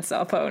has a different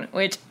cell phone,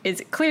 which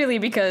is clearly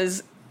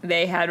because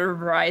they had a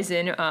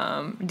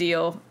Verizon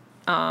deal,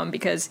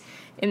 because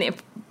in the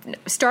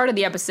start of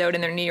the episode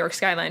in their New York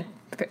skyline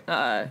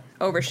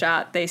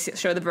overshot, they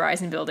show the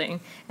Verizon building,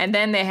 and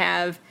then they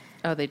have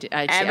they do.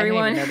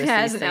 Everyone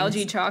has an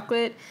LG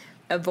chocolate,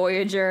 a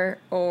Voyager,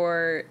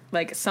 or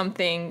like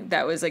something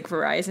that was like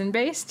Verizon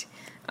based.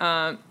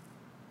 But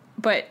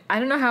I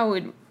don't know how it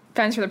would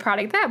fence for the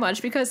product that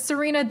much, because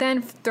Serena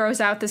then throws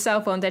out the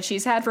cell phone that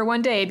she's had for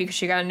one day because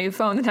she got a new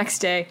phone the next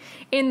day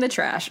in the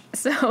trash.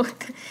 So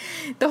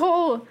the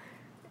whole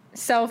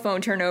cell phone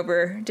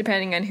turnover,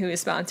 depending on who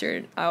is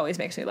sponsored, always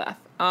makes me laugh.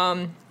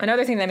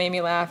 Another thing that made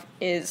me laugh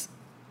is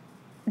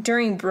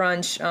during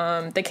brunch,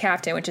 the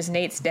captain, which is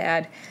Nate's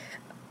dad,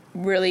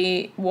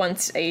 really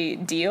wants a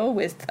deal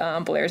with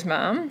Blair's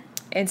mom.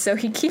 And so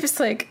he keeps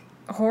like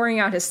whoring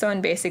out his son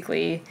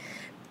basically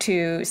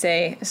to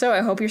say, so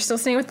I hope you're still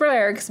staying with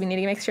Blair because we need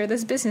to make sure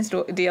this business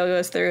deal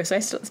goes through. So I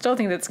still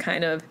think that's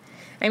kind of,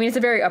 I mean, it's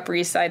a very Upper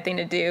East Side thing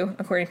to do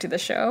according to the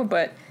show,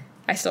 but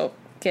I still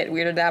get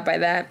weirded out by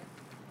that.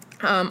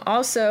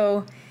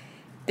 Also,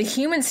 the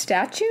human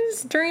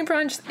statues during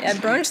brunch, at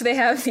brunch, they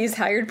have these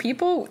hired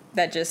people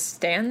that just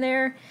stand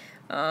there.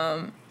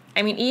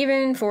 I mean,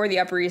 even for the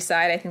Upper East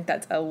Side, I think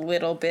that's a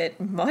little bit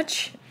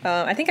much.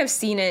 I think I've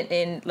seen it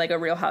in like a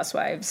Real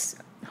Housewives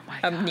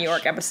of New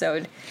York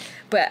episode.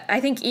 But I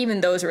think even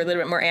those were a little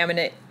bit more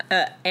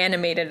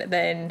animated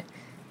than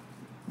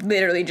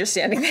literally just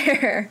standing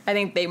there. I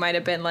think they might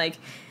have been like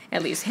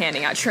at least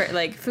handing out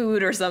like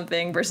food or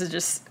something versus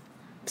just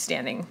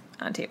standing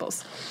on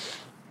tables.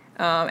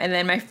 And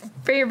then my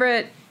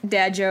favorite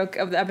dad joke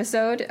of the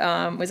episode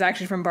was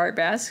actually from Bart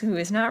Bass, who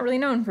is not really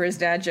known for his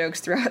dad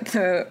jokes throughout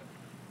the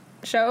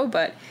show,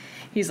 but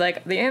he's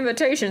like, the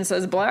invitation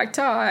says black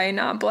tie,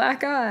 not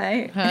black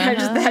eye.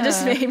 That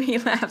just made me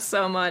laugh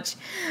so much,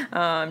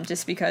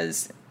 just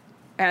because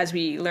as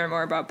we learn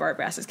more about Bart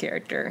Bass's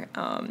character,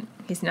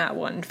 he's not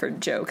one for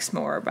jokes,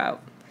 more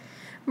about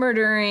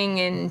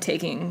murdering and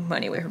taking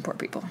money away from poor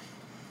people.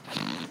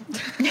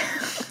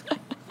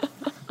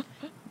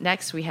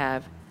 Next, we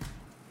have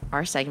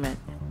our segment,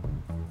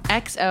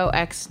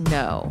 XOX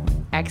No.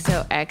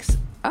 XOX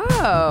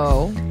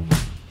Oh.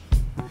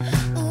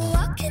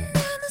 Walking down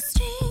the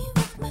street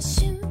with my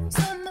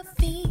shoes on my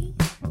feet.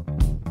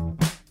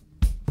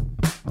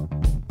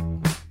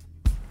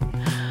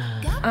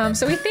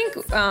 So we think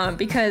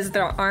because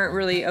there aren't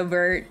really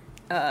overt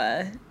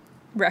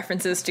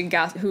references to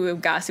who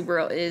Gossip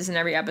Girl is in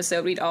every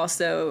episode, we'd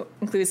also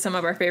include some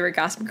of our favorite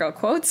Gossip Girl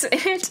quotes in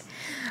it.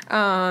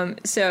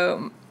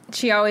 So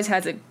she always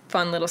has a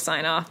fun little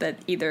sign-off that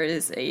either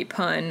is a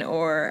pun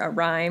or a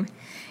rhyme.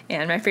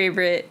 And my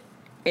favorite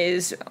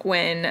is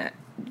when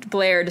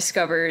Blair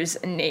discovers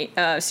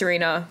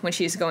Serena when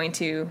she's going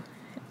to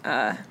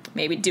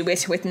maybe do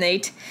it with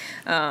Nate.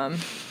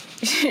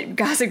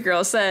 Gossip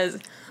Girl says,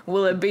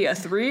 will it be a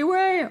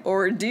three-way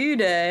or a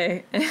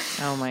D-Day?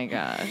 Oh my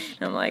gosh.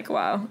 I'm like,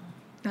 wow.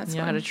 That's you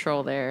know fun. how to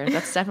troll there.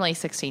 That's definitely a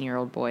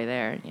 16-year-old boy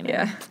there. You know,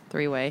 yeah.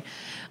 Three-way.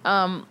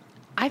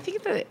 I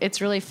think that it's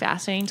really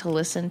fascinating to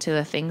listen to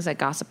the things that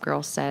Gossip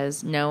Girl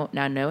says now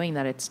knowing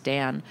that it's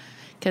Dan.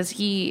 Because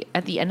he,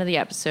 at the end of the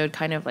episode,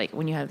 kind of like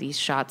when you have these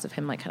shots of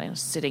him like kind of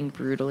sitting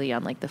brutally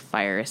on like the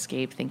fire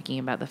escape, thinking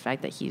about the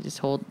fact that he just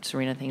told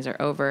Serena things are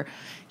over.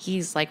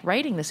 He's like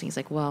writing this and he's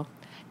like, well,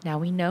 now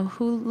we know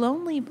who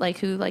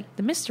the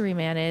mystery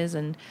man is,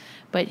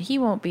 but he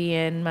won't be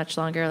in much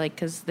longer, like,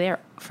 because they're,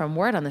 from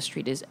word on the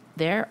street is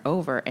they're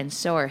over, and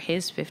so are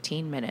his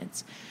 15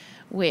 minutes,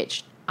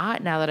 which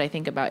now that I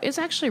think about, it's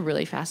actually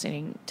really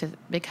fascinating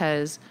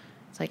because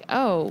it's like,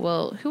 oh,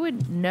 well, who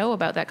would know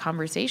about that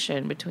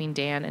conversation between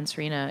Dan and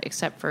Serena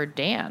except for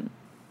Dan?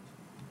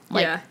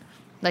 I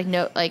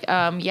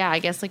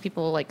guess like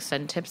people like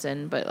send tips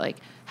in, but like,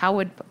 how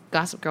would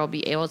Gossip Girl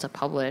be able to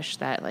publish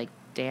that like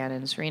Dan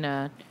and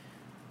Serena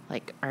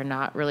like are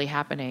not really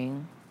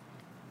happening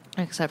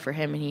except for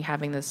him and he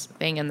having this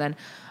thing? And then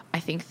I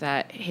think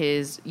that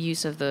his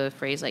use of the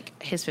phrase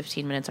like his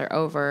 15 minutes are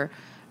over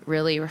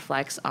really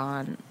reflects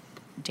on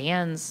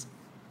Dan's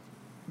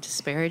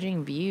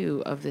disparaging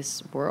view of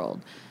this world.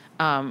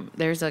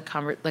 There's the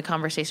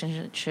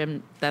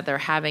conversation that they're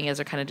having as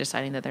they're kind of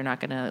deciding that they're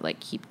not going to like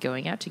keep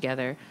going out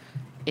together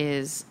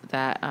is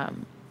that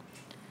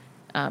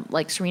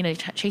like Serena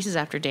chases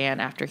after Dan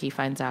after he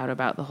finds out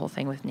about the whole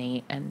thing with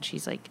Nate, and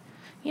she's like,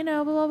 you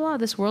know, blah, blah, blah,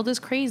 this world is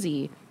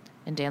crazy.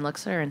 And Dan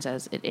looks at her and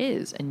says, it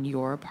is, and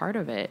you're a part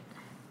of it.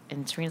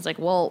 And Serena's like,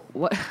 well,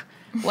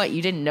 what,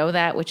 you didn't know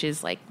that? Which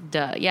is like,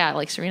 duh. Yeah,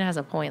 like Serena has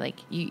a point. Like,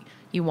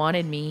 you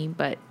wanted me,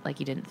 but like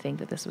you didn't think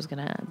that this was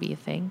going to be a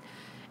thing.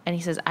 And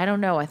he says, I don't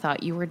know. I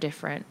thought you were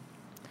different.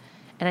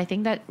 And I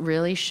think that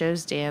really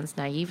shows Dan's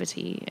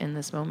naivety in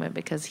this moment,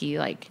 because he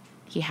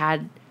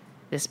had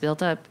this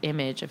built up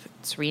image of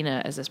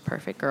Serena as this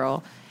perfect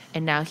girl.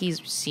 And now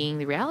he's seeing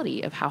the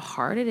reality of how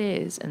hard it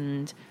is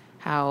and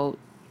how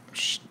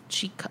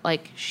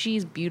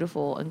she's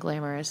beautiful and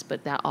glamorous,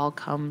 but that all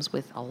comes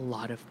with a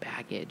lot of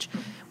baggage,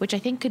 which I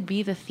think could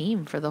be the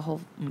theme for the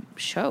whole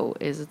show.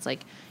 Is it's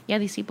like, yeah,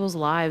 these people's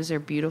lives are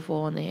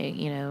beautiful and they,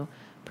 you know,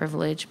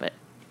 privileged, but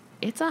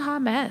it's a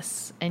hot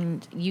mess,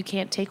 and you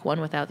can't take one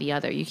without the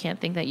other. You can't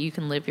think that you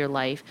can live your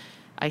life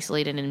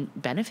isolated and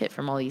benefit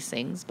from all these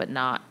things, but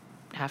not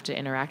have to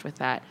interact with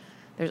that.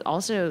 There's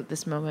also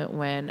this moment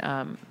when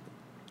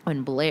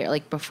Blair,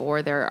 like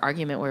before their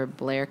argument where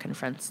Blair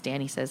confronts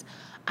Danny, says,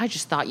 I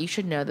just thought you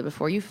should know that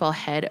before you fall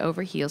head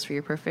over heels for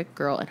your perfect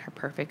girl in her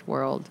perfect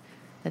world,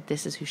 that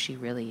this is who she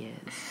really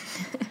is.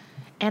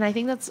 And I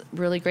think that's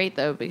really great,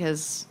 though,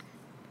 because,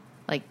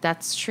 like,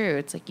 that's true.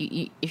 It's like,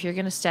 you if you're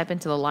going to step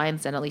into the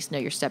lion's den, at least know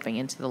you're stepping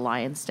into the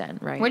lion's den,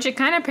 right? Which it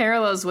kind of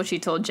parallels what she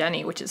told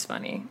Jenny, which is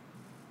funny.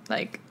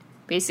 Like,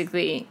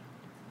 basically,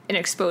 an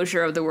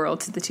exposure of the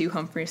world to the two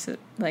Humphrey,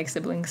 like,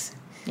 siblings.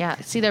 Yeah.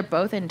 See, they're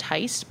both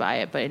enticed by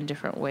it, but in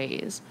different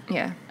ways.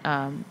 Yeah.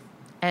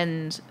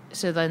 And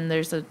so then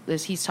there's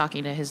he's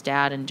talking to his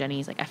dad, and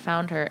Jenny's like, I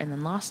found her and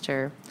then lost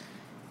her.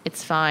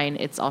 It's fine.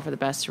 It's all for the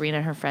best. Serena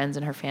and her friends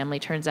and her family.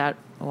 Turns out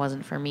it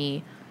wasn't for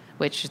me,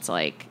 which it's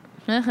like,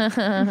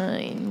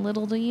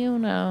 little do you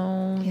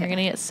know, you're going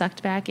to get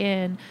sucked back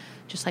in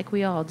just like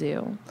we all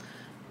do.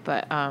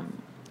 But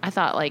I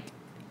thought, like,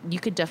 you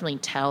could definitely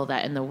tell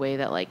that in the way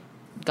that, like,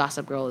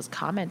 Gossip Girl is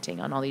commenting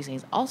on all these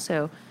things.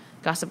 Also,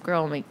 Gossip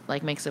Girl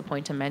makes a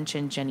point to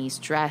mention Jenny's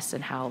dress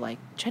and how, like,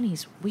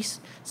 we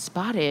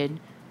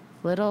spotted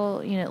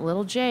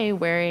little Jay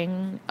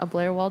wearing a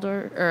Blair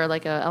Waldorf or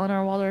like a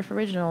Eleanor Waldorf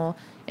original,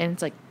 and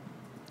it's like,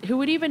 who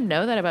would even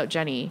know that about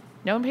Jenny?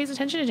 No one pays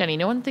attention to Jenny.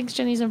 No one thinks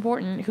Jenny's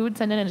important. Who would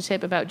send in a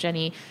tip about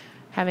Jenny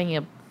having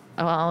a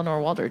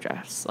Eleanor Waldorf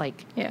dress?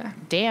 Like, yeah,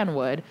 Dan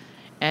would,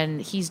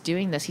 and he's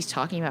doing this. He's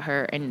talking about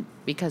her, and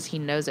because he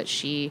knows that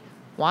she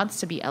wants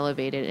to be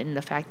elevated, and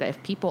the fact that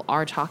if people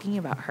are talking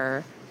about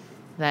her,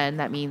 then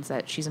that means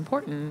that she's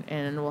important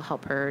and will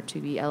help her to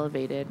be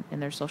elevated in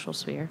their social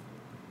sphere.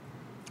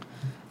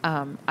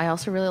 I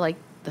also really like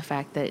the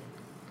fact that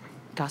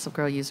Gossip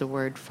Girl used the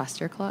word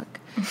fustercluck,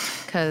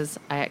 because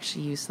I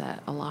actually use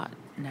that a lot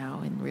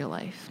now in real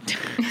life.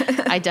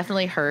 I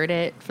definitely heard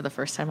it for the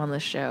first time on the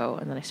show,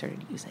 and then I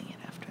started using it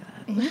after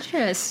that.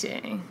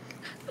 Interesting.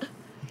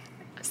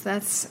 So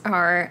that's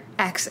our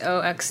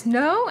XOXO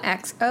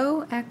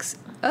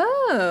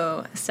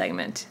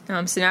segment.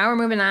 So now we're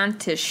moving on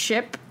to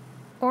ship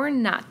or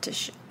not to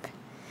ship.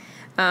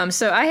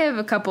 So I have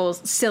a couple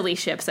silly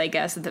ships, I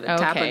guess, at the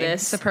top of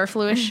this.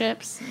 Superfluous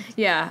ships?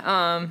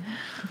 Yeah.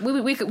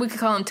 We could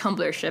call them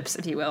Tumblr ships,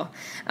 if you will.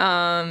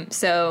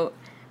 So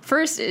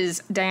first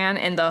is Diane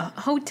and the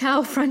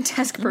hotel front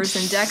desk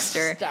person,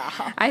 Dexter.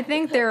 Stop. I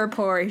think their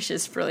rapport is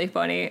just really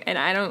funny, and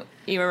I don't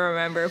even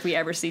remember if we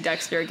ever see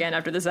Dexter again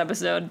after this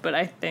episode, but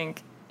I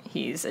think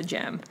he's a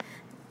gem,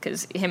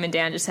 because him and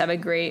Dan just have a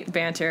great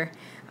banter.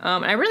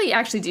 I really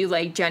actually do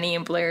like Jenny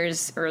and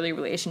Blair's early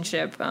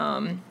relationship,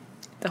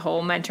 the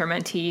whole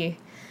mentor-mentee,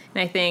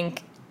 and I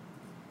think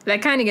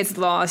that kind of gets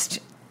lost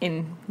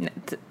in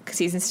the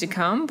seasons to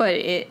come, but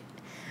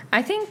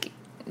I think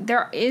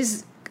there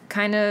is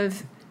kind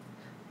of,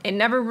 it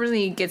never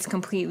really gets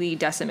completely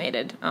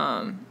decimated,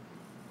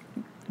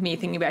 me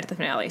thinking back to the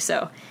finale,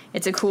 so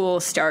it's a cool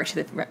start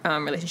to the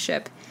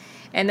relationship.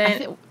 And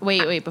then...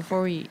 Wait,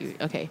 before we...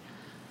 Okay.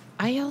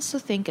 I also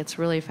think it's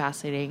really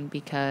fascinating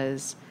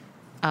because...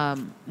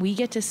 we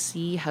get to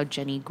see how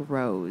Jenny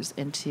grows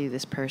into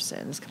this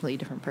person, this completely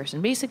different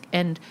person.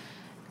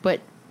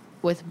 But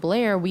with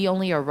Blair, we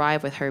only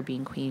arrive with her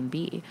being Queen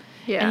Bee.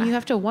 Yeah. And you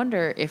have to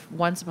wonder if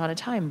once upon a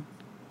time,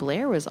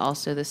 Blair was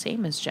also the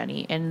same as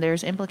Jenny. And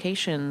there's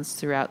implications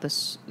throughout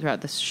this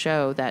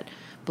show that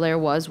Blair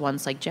was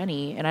once like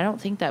Jenny. And I don't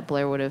think that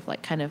Blair would have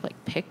kind of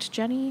picked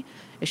Jenny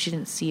if she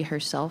didn't see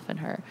herself in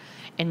her.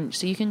 And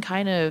so you can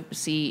kind of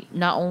see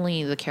not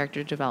only the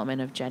character development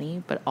of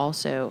Jenny, but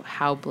also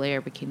how Blair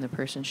became the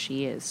person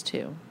she is,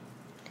 too.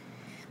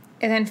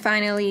 And then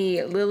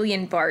finally, Lily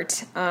and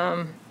Bart.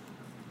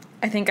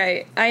 I think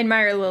I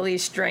admire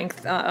Lily's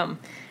strength when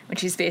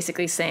she's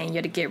basically saying you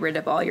had to get rid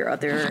of all your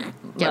other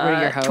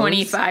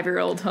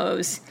 25-year-old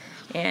hoes.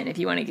 And if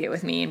you want to get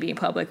with me and be in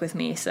public with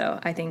me, so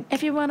I think...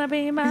 If you want to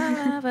be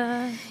my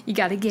lover... you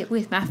got to get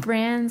with my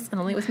friends and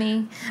only with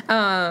me.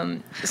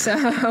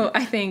 So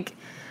I think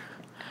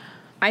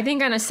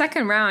on a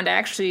second round, I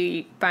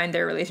actually find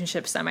their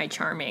relationship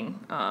semi-charming.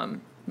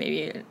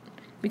 Maybe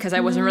because I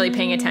wasn't really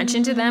paying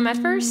attention to them at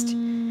first.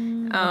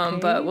 Okay.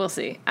 But we'll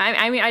see.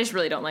 I mean, I just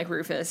really don't like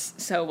Rufus,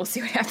 so we'll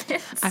see what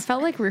happens. I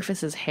felt like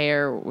Rufus's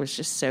hair was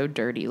just so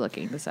dirty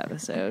looking this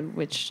episode,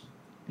 which,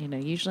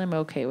 usually I'm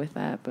okay with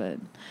that, but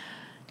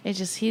he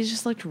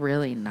just looked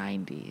really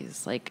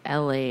 90s, like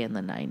LA in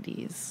the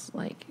 90s,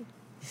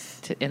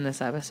 in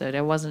this episode.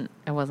 It wasn't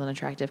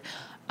attractive.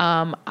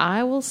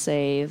 I will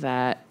say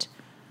that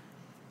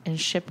in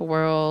Ship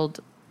World,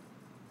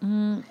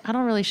 I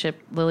don't really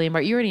ship Lily and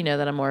Bart. You already know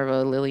that I'm more of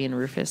a Lily and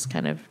Rufus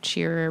kind of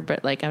cheerer,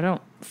 but I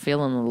don't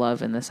feel in the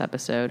love in this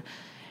episode.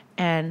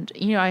 And,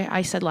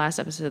 I said last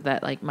episode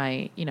that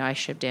I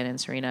ship Dan and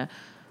Serena,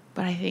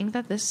 but I think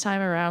that this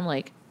time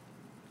around,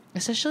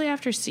 especially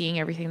after seeing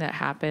everything that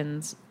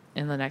happens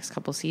in the next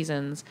couple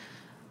seasons,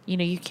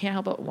 you can't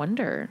help but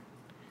wonder,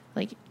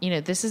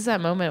 this is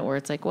that moment where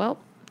it's well,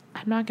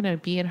 I'm not going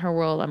to be in her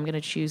world. I'm going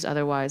to choose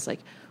otherwise. Like,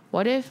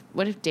 what if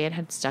Dan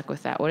had stuck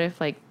with that? What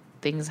if, like,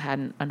 things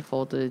hadn't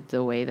unfolded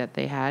the way that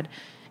they had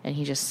and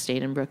he just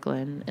stayed in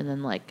Brooklyn, and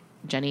then, like,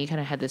 Jenny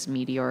kind of had this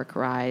meteoric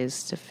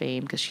rise to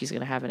fame because she's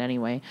going to have it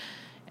anyway.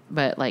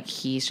 But, like,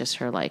 he's just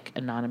her, like,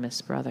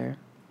 anonymous brother.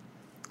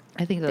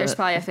 I think There's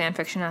probably a fan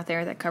fiction out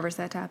there that covers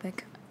that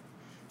topic.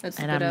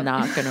 And I'm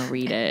not going to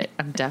read it.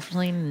 I'm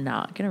definitely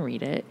not going to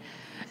read it.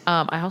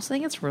 I also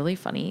think it's really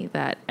funny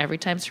that every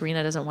time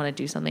Serena doesn't want to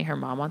do something her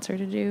mom wants her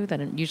to do,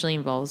 that it usually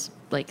involves,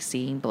 like,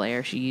 seeing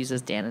Blair, she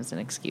uses Dan as an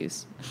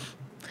excuse.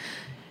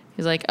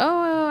 He's like,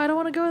 oh, I don't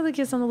want to go to the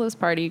Kiss on the Lips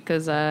party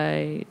because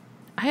I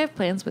have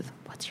plans with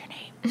what's your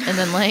name?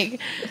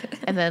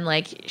 And then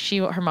like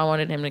her mom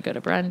wanted him to go to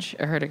brunch,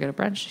 or her to go to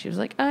brunch. She was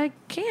like, I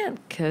can't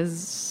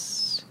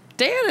because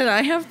Dan and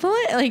I have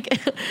plans.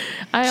 Like,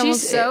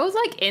 she's so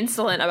like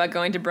insolent about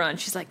going to brunch.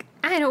 She's like,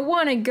 I don't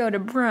want to go to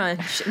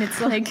brunch, and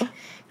it's like,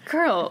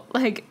 girl,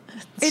 like,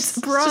 it's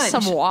brunch. Just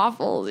some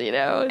waffles, you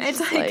know. It's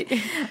like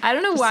I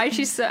don't know why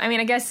she's so. I mean,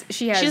 I guess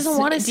she doesn't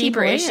want to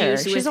deeper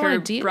issues with her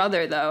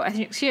brother, though. I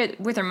think she had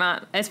with her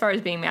mom. As far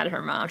as being mad at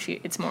her mom,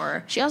 it's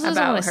more. She also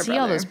doesn't want to see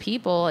all those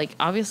people. Like,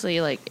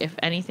 obviously, like, if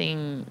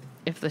anything,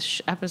 if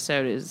the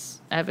episode is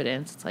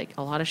evidence, it's like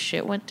a lot of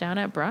shit went down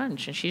at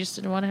brunch, and she just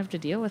didn't want to have to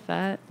deal with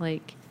that.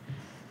 Like,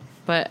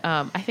 but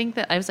I think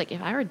that I was like,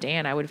 if I were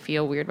Dan, I would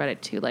feel weird about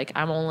it too. Like,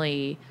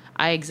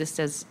 I exist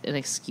as an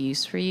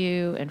excuse for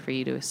you and for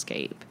you to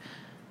escape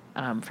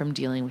from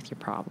dealing with your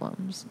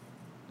problems.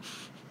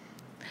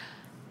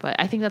 But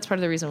I think that's part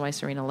of the reason why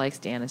Serena likes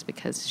Dan, is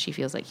because she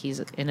feels like he's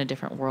in a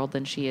different world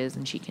than she is,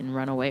 and she can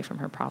run away from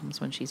her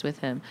problems when she's with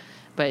him.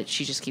 But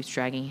she just keeps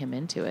dragging him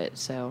into it.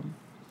 So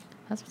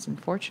that's what's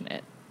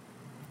unfortunate.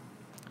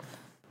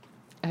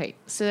 Okay,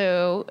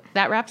 so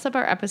that wraps up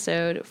our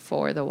episode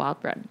for the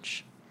Wild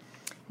Brunch.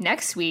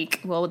 Next week,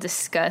 we'll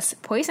discuss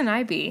Poison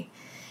Ivy,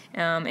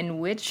 in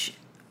which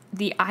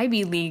the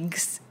Ivy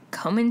Leagues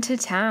come into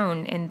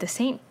town, and the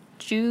St.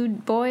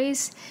 Jude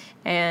boys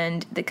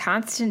and the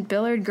Constant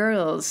Billard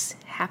girls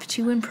have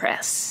to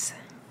impress.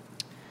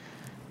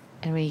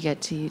 And we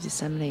get to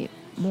disseminate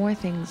more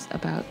things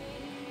about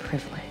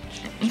privilege.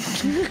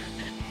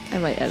 I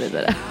might edit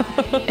that out.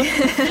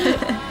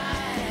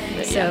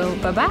 So,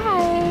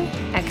 bye-bye.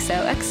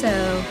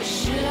 XOXO.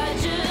 Should I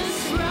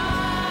just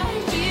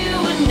write you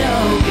a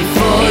note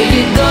before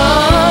you go?